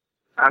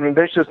 I mean,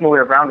 there's just no way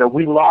around it.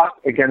 We lost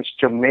against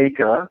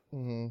Jamaica.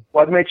 Mm-hmm.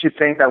 What makes you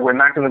think that we're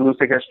not going to lose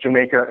against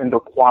Jamaica in the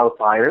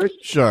qualifiers?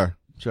 Sure.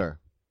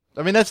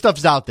 I mean, that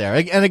stuff's out there.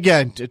 And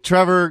again,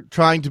 Trevor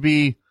trying to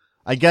be,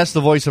 I guess,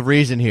 the voice of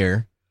reason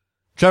here.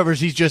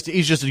 He's just a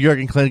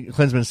Jurgen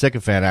Klinsmann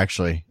sycophant,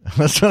 actually.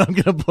 That's what I'm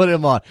going to put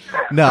him on.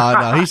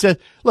 No. He said,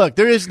 look,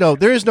 there is no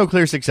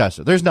clear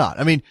successor. There's not.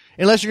 I mean,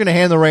 unless you're going to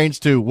hand the reins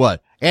to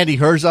what? Andy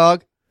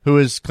Herzog, who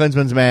is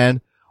Klinsmann's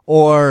man,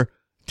 or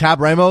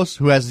Tab Ramos,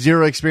 who has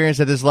zero experience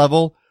at this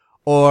level,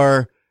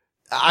 or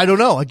I don't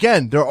know.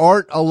 Again, there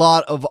aren't a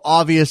lot of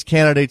obvious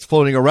candidates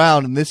floating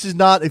around, and this is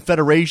not a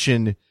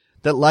federation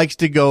that likes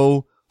to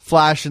go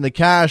flash in the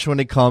cash when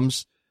it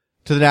comes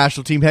to the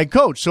national team head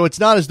coach. So it's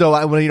not as though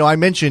I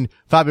mentioned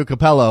Fabio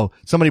Capello,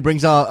 somebody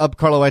brings up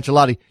Carlo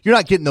Ancelotti. You're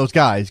not getting those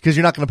guys because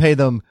you're not going to pay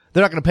them.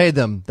 They're not going to pay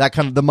them that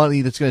kind of the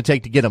money that's going to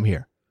take to get them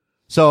here.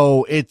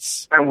 So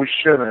and we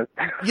shouldn't.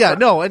 Yeah,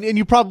 no, and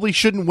you probably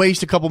shouldn't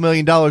waste a couple $1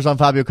 million on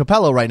Fabio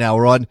Capello right now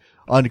or on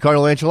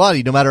Carlo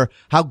Ancelotti, no matter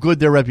how good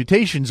their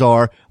reputations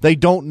are. They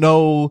don't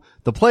know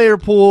the player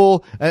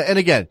pool. And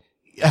again,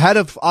 ahead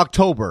of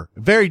October,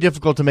 very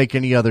difficult to make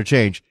any other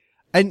change.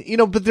 And,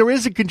 but there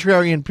is a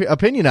contrarian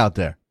opinion out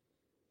there.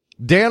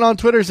 Dan on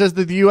Twitter says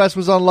that the U.S.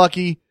 was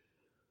unlucky.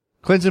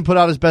 Klinsmann put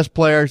out his best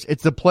players.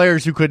 It's the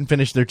players who couldn't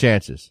finish their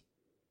chances.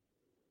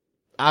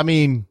 I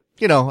mean,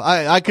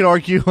 I could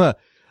argue,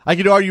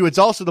 it's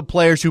also the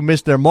players who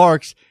missed their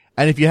marks.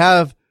 And if you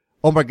have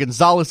Omar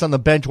Gonzalez on the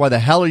bench, why the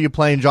hell are you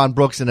playing John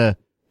Brooks in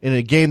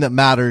a game that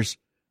matters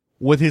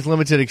with his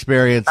limited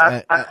experience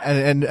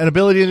and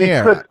ability in the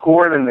air? He put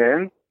Gordon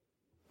in.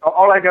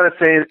 All I gotta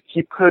say is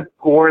he put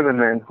Gordon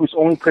in, who's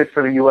only played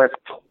for the U.S.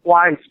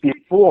 twice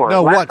before.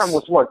 No, Last once. time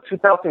was what,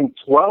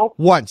 2012?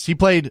 Once he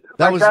played.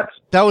 That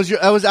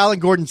was Alan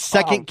Gordon's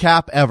second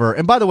cap ever.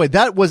 And by the way,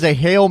 that was a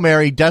Hail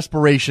Mary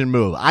desperation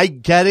move. I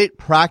get it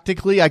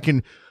practically. I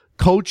can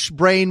coach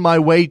brain my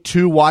way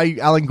to why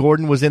Alan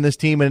Gordon was in this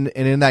team and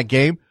in that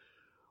game.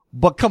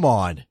 But come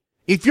on.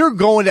 If you're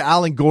going to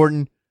Alan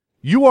Gordon,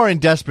 you are in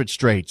desperate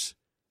straits.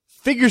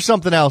 Figure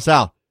something else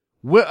out.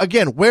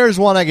 Where's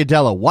Juan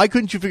Agudelo? Why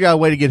couldn't you figure out a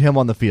way to get him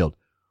on the field?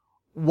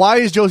 Why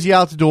is Josie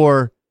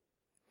Altidore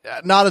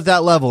not at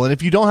that level? And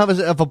if you don't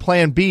have a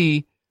plan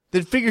B,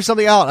 then figure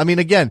something out. I mean,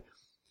 again,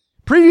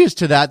 previous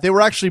to that, they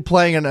were actually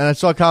playing, and I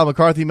saw Kyle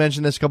McCarthy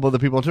mention this, a couple of the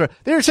people on Twitter,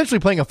 they were essentially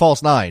playing a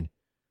false nine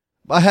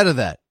ahead of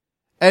that.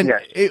 And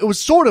it was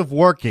sort of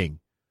working.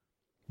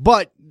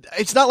 But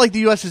it's not like the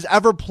U.S. has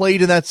ever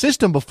played in that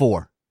system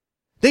before.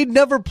 They'd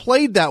never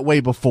played that way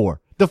before.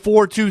 The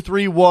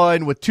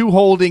 4-2-3-1 with two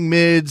holding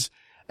mids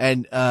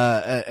and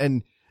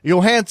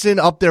Johansson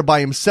up there by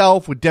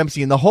himself with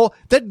Dempsey in the hole.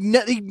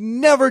 He'd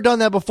never done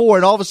that before.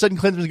 And all of a sudden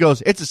Klinsmann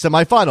goes, it's a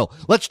semifinal.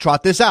 Let's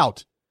trot this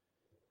out.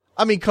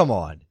 I mean, come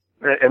on.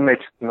 It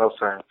makes no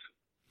sense.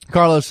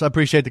 Carlos, I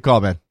appreciate the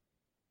call, man.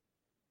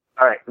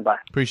 All right, goodbye.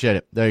 Appreciate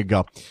it. There you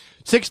go.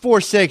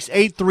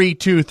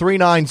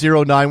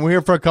 646-832-3909. We're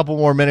here for a couple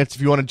more minutes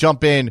if you want to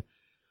jump in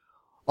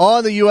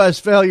on the U.S.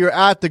 failure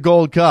at the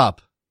Gold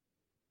Cup.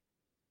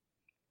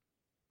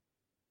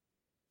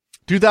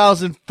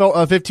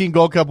 2015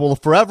 Gold Cup will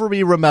forever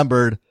be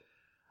remembered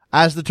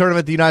as the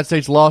tournament the United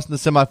States lost in the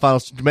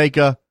semifinals to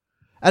Jamaica,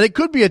 and it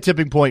could be a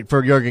tipping point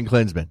for Jurgen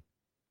Klinsmann.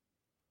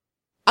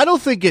 I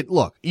don't think you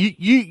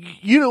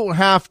don't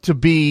have to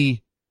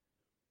be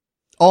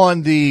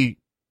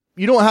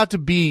you don't have to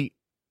be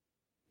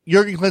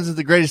Jurgen Klinsmann's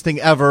the greatest thing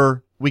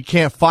ever. We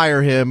can't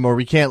fire him, or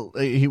we can't,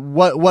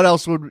 what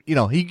else would, you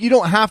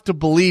don't have to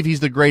believe he's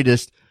the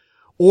greatest,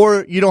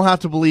 or you don't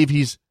have to believe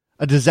he's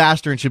a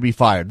disaster and should be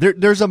fired.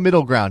 There's a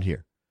middle ground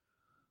here.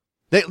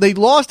 They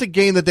lost a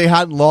game that they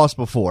hadn't lost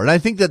before, and I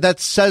think that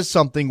says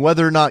something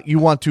whether or not you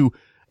want to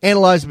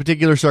analyze the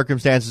particular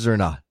circumstances or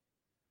not.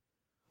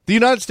 The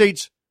United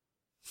States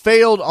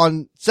failed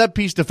on set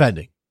piece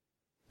defending.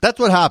 That's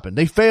what happened.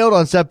 They failed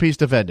on set piece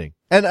defending.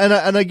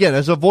 And again,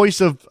 as a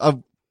voice of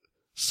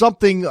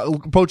something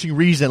approaching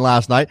reason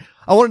last night,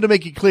 I wanted to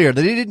make it clear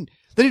that they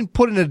didn't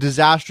put in a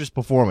disastrous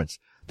performance.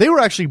 They were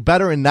actually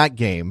better in that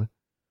game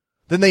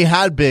than they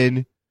had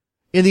been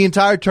in the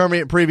entire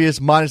tournament previous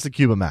minus the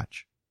Cuba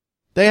match.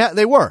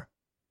 They were.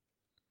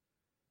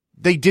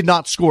 They did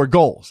not score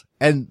goals,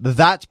 and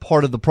that's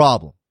part of the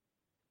problem.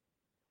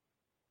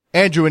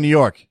 Andrew in New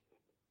York,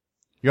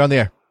 you're on the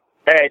air.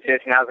 Hey,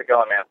 Jason, how's it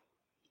going, man?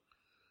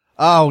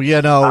 Oh,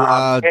 yeah,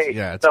 no, hey,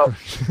 yeah. So,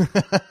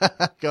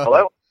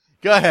 hello?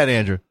 Go ahead,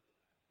 Andrew.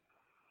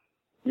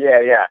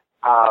 Yeah,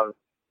 kind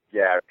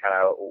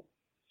of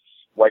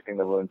wiping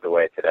the wounds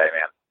away today,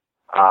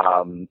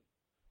 man.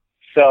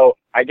 So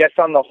I guess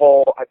on the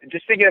whole,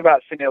 just thinking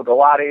about Sunil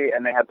Gulati,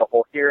 and they had the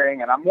whole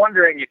hearing, and I'm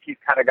wondering if he's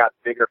kind of got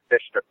bigger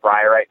fish to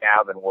fry right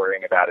now than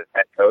worrying about his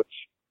head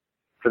coach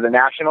for the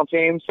national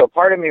team. So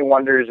part of me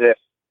wonders if,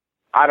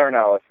 I don't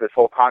know, if this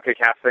whole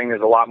CONCACAF thing,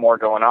 there's a lot more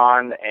going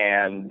on,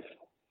 and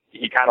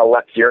he kind of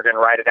lets Jurgen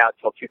ride it out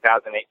till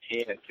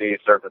 2018 and see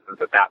his services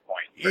at that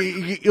point.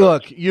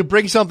 Look, you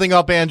bring something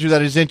up, Andrew,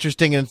 that is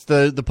interesting, and it's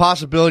the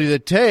possibility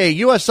that, hey,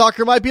 U.S.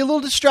 soccer might be a little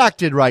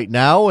distracted right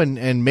now,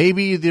 and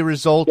maybe the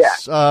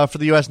results for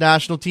the U.S.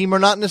 national team are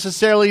not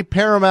necessarily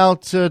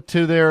paramount to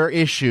their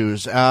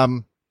issues.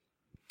 Exactly.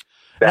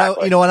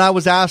 Now, and I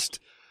was asked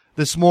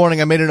this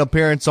morning, I made an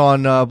appearance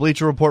on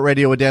Bleacher Report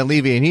Radio with Dan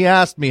Levy, and he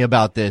asked me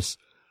about this.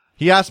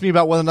 He asked me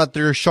about whether or not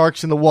there are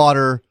sharks in the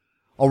water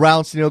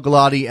around Sunil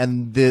Gulati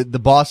and the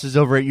bosses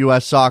over at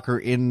U.S. Soccer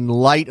in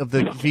light of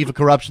the FIFA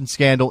corruption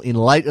scandal, in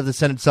light of the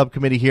Senate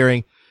subcommittee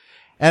hearing.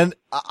 And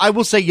I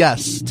will say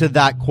yes to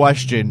that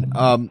question.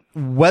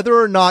 Whether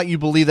or not you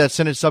believe that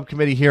Senate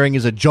subcommittee hearing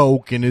is a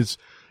joke and is,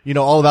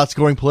 all about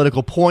scoring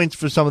political points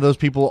for some of those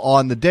people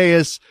on the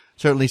dais,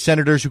 certainly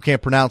senators who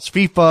can't pronounce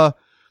FIFA,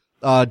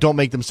 don't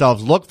make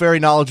themselves look very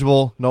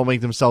knowledgeable, don't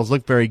make themselves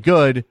look very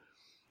good.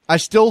 I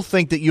still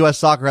think that U.S.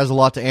 Soccer has a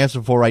lot to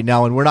answer for right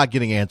now, and we're not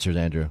getting answers,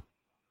 Andrew.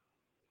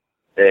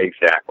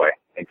 Exactly.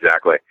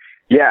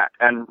 Yeah,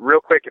 and real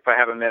quick, if I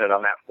have a minute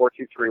on that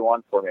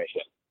 4-2-3-1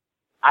 formation,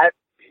 I've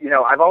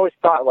always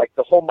thought like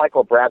the whole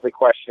Michael Bradley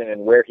question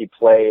and where he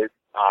plays.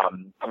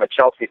 I'm a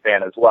Chelsea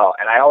fan as well,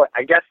 and I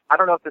guess I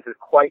don't know if this is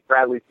quite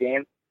Bradley's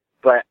game,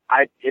 but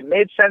it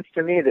made sense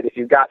to me that if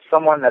you've got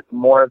someone that's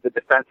more of the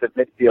defensive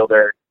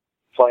midfielder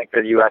playing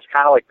for the U.S.,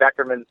 kind of like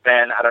Beckerman's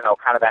been, I don't know,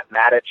 kind of that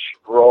Matic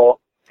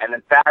role, and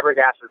then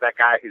Fabregas is that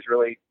guy who's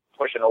really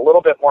pushing a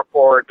little bit more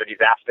forward, but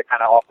he's asked to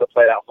kind of also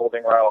play that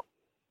holding row.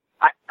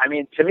 I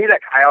mean, to me,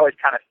 that I always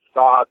kind of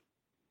saw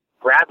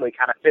Bradley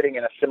kind of fitting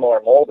in a similar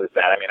mold as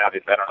that. I mean,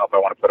 obviously, I don't know if I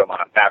want to put him on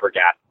a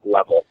Fabregas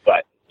level,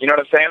 but you know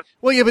what I'm saying?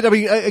 Well, yeah, but I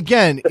mean,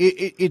 again,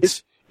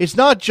 it's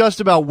not just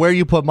about where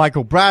you put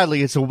Michael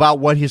Bradley. It's about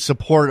what his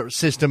support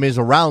system is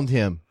around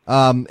him.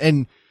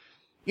 And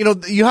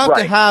you have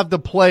to have the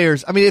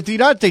players. I mean, if the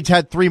United States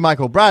had 3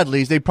 Michael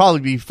Bradleys, they'd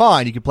probably be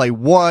fine. You could play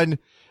one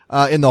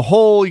in the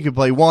hole. You could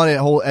play one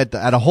at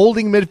a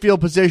holding midfield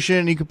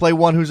position. You could play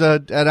one who's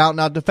an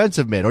out-and-out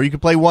defensive mid, or you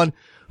could play one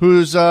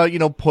who's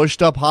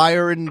pushed up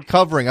higher and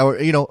covering, or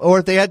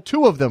if they had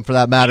 2 of them for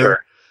that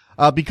matter,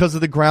 because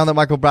of the ground that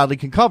Michael Bradley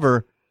can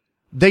cover.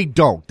 They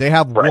don't. They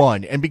have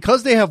one, and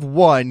because they have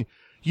one,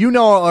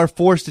 are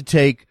forced to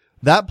take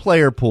that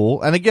player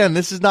pool. And again,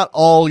 this is not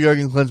all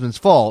Jurgen Klinsmann's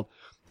fault.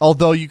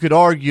 Although you could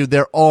argue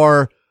there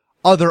are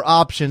other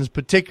options,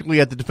 particularly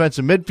at the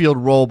defensive midfield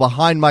role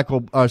behind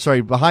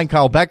behind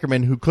Kyle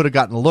Beckerman, who could have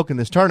gotten a look in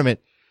this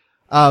tournament.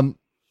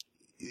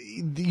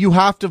 You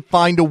have to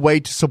find a way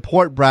to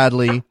support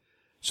Bradley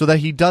so that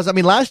he does. I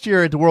mean, last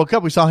year at the World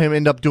Cup, we saw him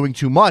end up doing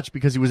too much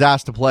because he was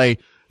asked to play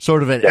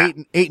sort of an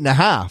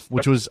 8.5,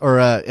 which was, or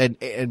a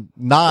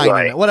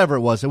 9, whatever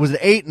it was. It was an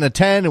 8 and a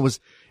 10. It was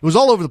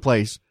all over the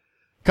place.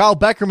 Kyle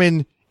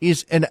Beckerman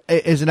is an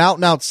out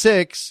and out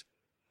 6.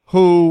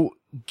 Who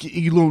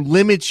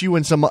limits you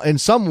in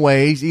some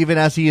ways, even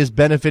as he is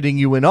benefiting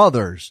you in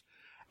others.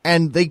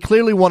 And they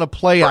clearly want to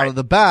play out of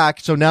the back.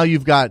 So now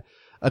you've got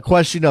a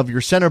question of your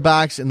center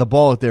backs and the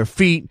ball at their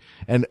feet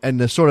and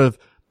the sort of,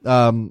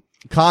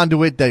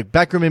 conduit that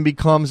Beckerman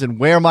becomes and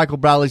where Michael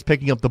Bradley's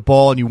picking up the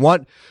ball. And you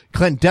want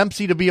Clint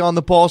Dempsey to be on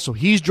the ball. So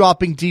he's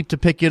dropping deep to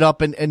pick it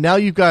up. And now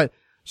you've got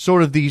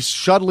sort of these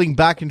shuttling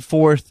back and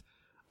forth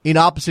in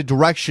opposite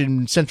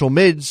direction central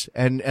mids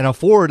and a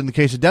forward in the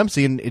case of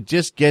Dempsey, and it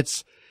just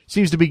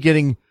seems to be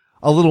getting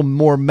a little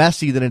more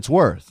messy than it's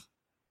worth.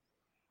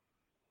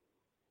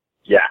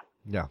 Yeah.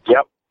 Yeah.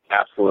 Yep.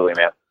 Absolutely,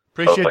 man.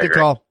 Appreciate the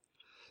call.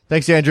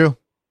 Thanks, Andrew.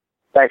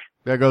 Thanks.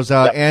 There goes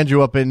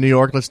Andrew up in New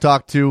York. Let's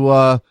talk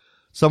to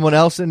someone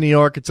else in New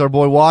York. It's our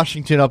boy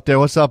Washington up there.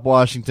 What's up,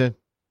 Washington?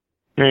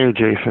 Hey,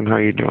 Jason. How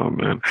you doing,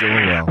 man?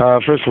 Doing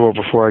well. First of all,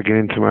 before I get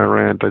into my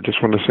rant, I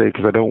just want to say,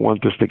 because I don't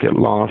want this to get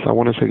lost, I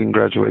want to say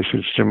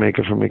congratulations to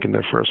Jamaica for making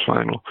their first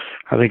final.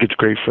 I think it's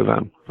great for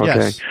them.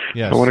 Okay?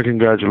 Yes. I want to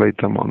congratulate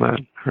them on that.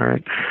 All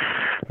right?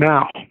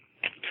 Now,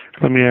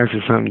 let me ask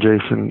you something,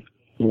 Jason.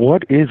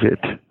 What is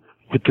it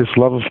with this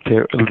love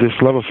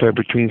affair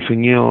between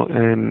Sunil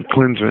and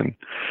Klinsmann?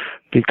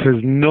 Because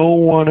no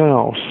one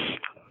else,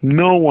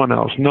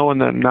 knowing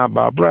that not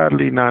Bob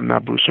Bradley,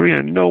 not Bruce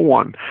Arena, no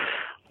one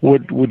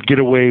would get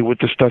away with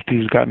the stuff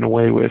he's gotten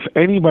away with.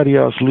 Anybody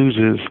else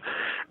loses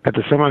at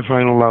the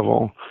semifinal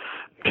level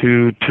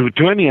to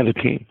any other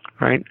team,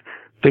 right?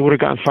 They would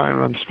have gotten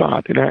fired on the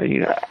spot. And I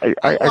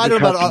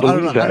don't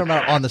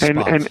know on the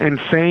spot.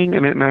 And saying,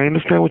 and I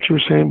understand what you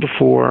were saying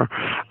before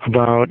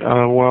about,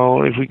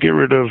 well, if we get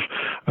rid of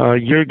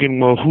Jurgen,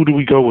 well, who do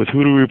we go with?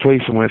 Who do we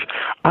replace him with?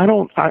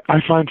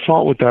 I find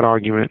fault with that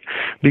argument,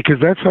 because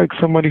that's like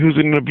somebody who's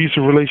in an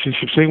abusive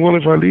relationship saying, well,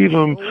 if I leave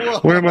him,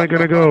 where am I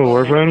going to go?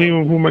 Or if I leave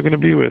him, who am I going to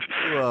be with?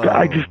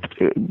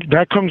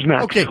 That comes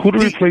next. Okay, who to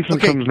replace him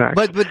comes next.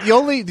 But the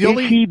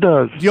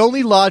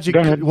only logic,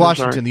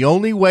 Washington, the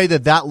only way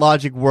that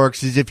logic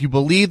works is if you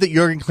believe that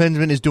Jurgen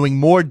Klinsmann is doing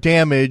more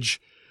damage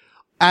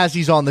as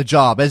he's on the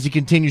job, as he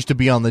continues to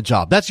be on the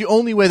job. That's the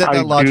only way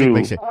that logic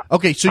makes it.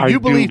 Okay, so you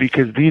believe...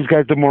 because these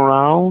guys, the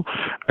morale,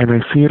 and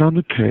I see it on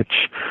the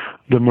pitch,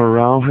 the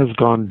morale has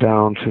gone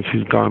down since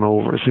he's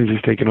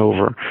taken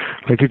over.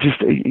 Like,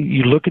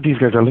 you look at these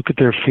guys, I look at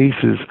their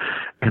faces,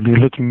 and they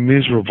look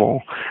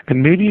miserable.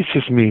 And maybe it's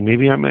just me,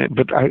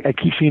 but I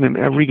keep seeing in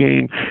every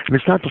game, and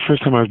it's not the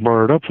first time I've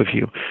brought it up with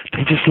you,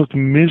 they just look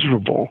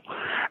miserable.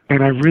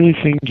 And I really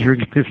think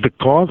Jurgen is the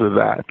cause of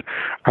that.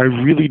 I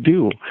really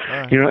do.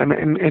 Right.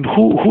 And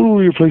who do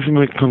we replace him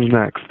when it comes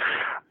next?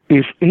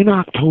 If in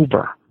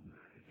October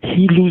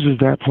he loses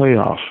that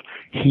playoff,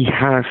 he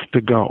has to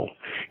go.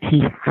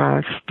 He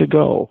has to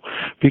go,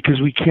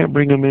 because we can't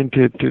bring him in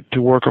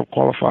to work on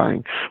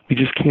qualifying. We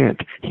just can't.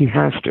 He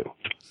has to.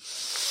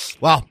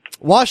 Wow.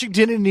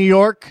 Washington in New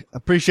York.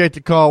 Appreciate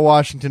the call,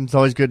 Washington. It's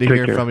always good to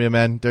hear from you,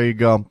 man. There you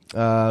go.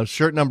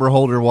 Shirt number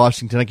holder,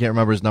 Washington. I can't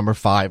remember his number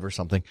 5 or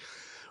something.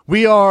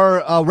 We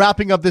are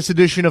wrapping up this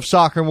edition of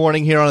Soccer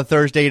Morning here on a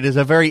Thursday. It is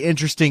a very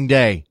interesting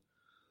day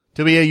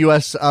to be a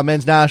U.S.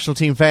 Men's national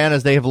team fan,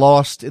 as they have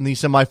lost in the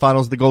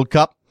semifinals of the Gold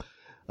Cup,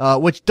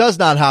 which does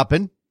not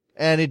happen,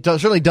 and it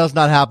certainly does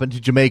not happen to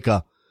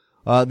Jamaica.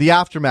 The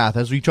aftermath,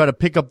 as we try to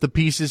pick up the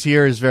pieces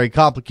here, is very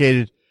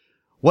complicated.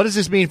 What does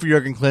this mean for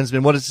Jurgen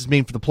Klinsmann? What does this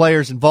mean for the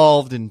players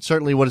involved? And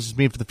certainly what does this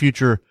mean for the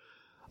future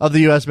of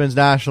the U.S. Men's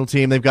national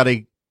team? They've got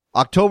a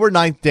October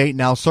 9th date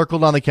now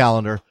circled on the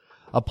calendar,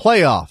 a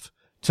playoff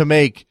to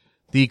make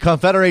the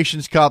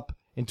Confederations Cup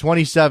in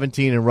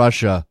 2017 in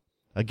Russia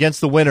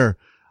against the winner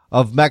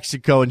of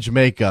Mexico and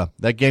Jamaica.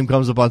 That game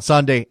comes up on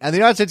Sunday, and the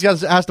United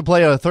States has to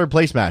play a third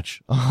place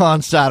match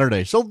on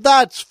Saturday. So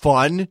that's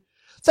fun.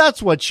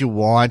 That's what you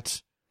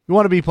want. You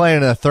want to be playing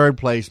in a third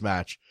place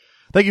match.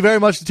 Thank you very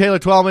much to Taylor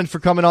Twellman for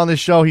coming on this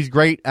show. He's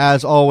great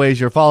as always.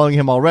 You're following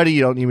him already.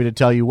 You don't need me to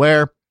tell you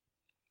where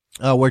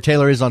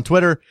Taylor is on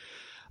Twitter.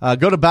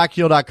 Go to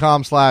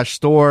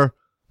backheel.com/store.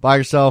 Buy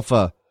yourself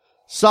a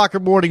Soccer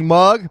Morning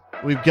mug.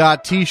 We've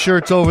got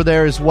t-shirts over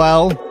there as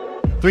well.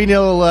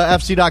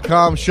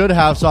 3nilfc.com should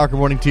have Soccer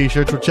Morning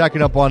t-shirts. We're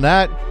checking up on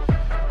that.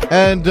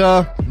 And,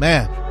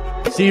 man,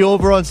 see you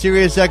over on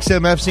Sirius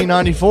XM FC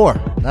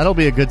 94. That'll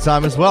be a good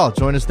time as well.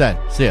 Join us then.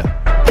 See ya.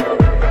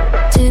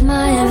 Did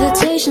my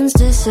invitations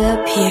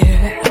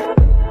disappear?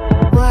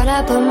 Why'd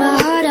I put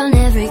my heart on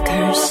every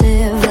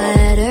cursive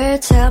letter?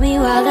 Tell me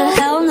why the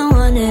hell no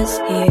one is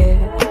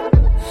here.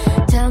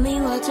 Tell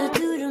me what to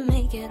do to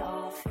make it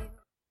all fair.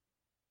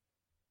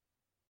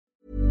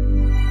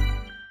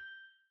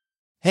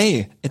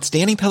 Hey, it's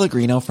Danny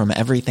Pellegrino from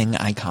Everything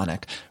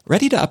Iconic.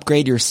 Ready to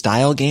upgrade your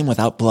style game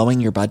without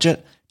blowing your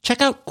budget?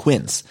 Check out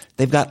Quince.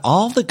 They've got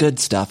all the good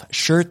stuff,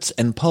 shirts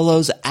and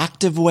polos,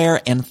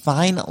 activewear, and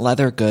fine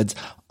leather goods,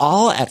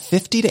 all at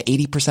 50 to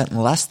 80%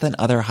 less than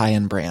other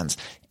high-end brands.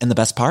 And the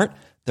best part?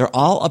 They're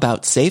all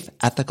about safe,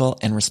 ethical,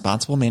 and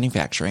responsible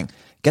manufacturing.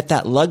 Get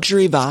that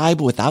luxury vibe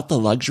without the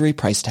luxury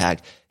price tag.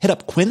 Hit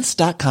up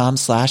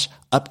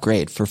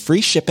quince.com/upgrade for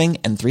free shipping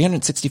and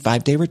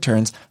 365-day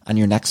returns on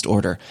your next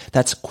order.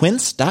 That's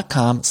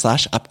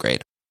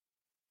quince.com/upgrade.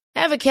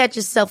 Ever catch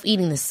yourself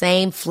eating the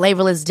same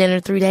flavorless dinner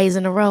 3 days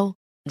in a row?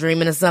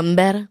 Dreaming of something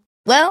better?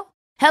 Well,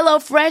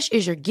 HelloFresh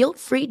is your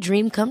guilt-free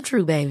dream come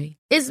true, baby.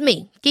 It's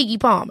me, Keke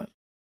Palmer.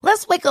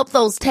 Let's wake up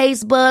those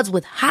taste buds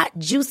with hot,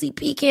 juicy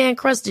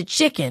pecan-crusted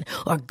chicken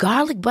or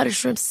garlic butter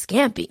shrimp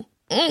scampi.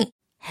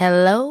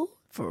 Hello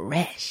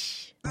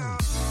Fresh.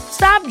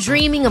 Stop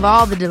dreaming of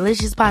all the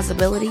delicious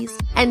possibilities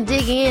and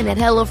dig in at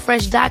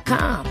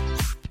HelloFresh.com.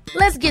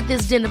 Let's get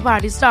this dinner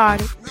party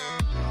started.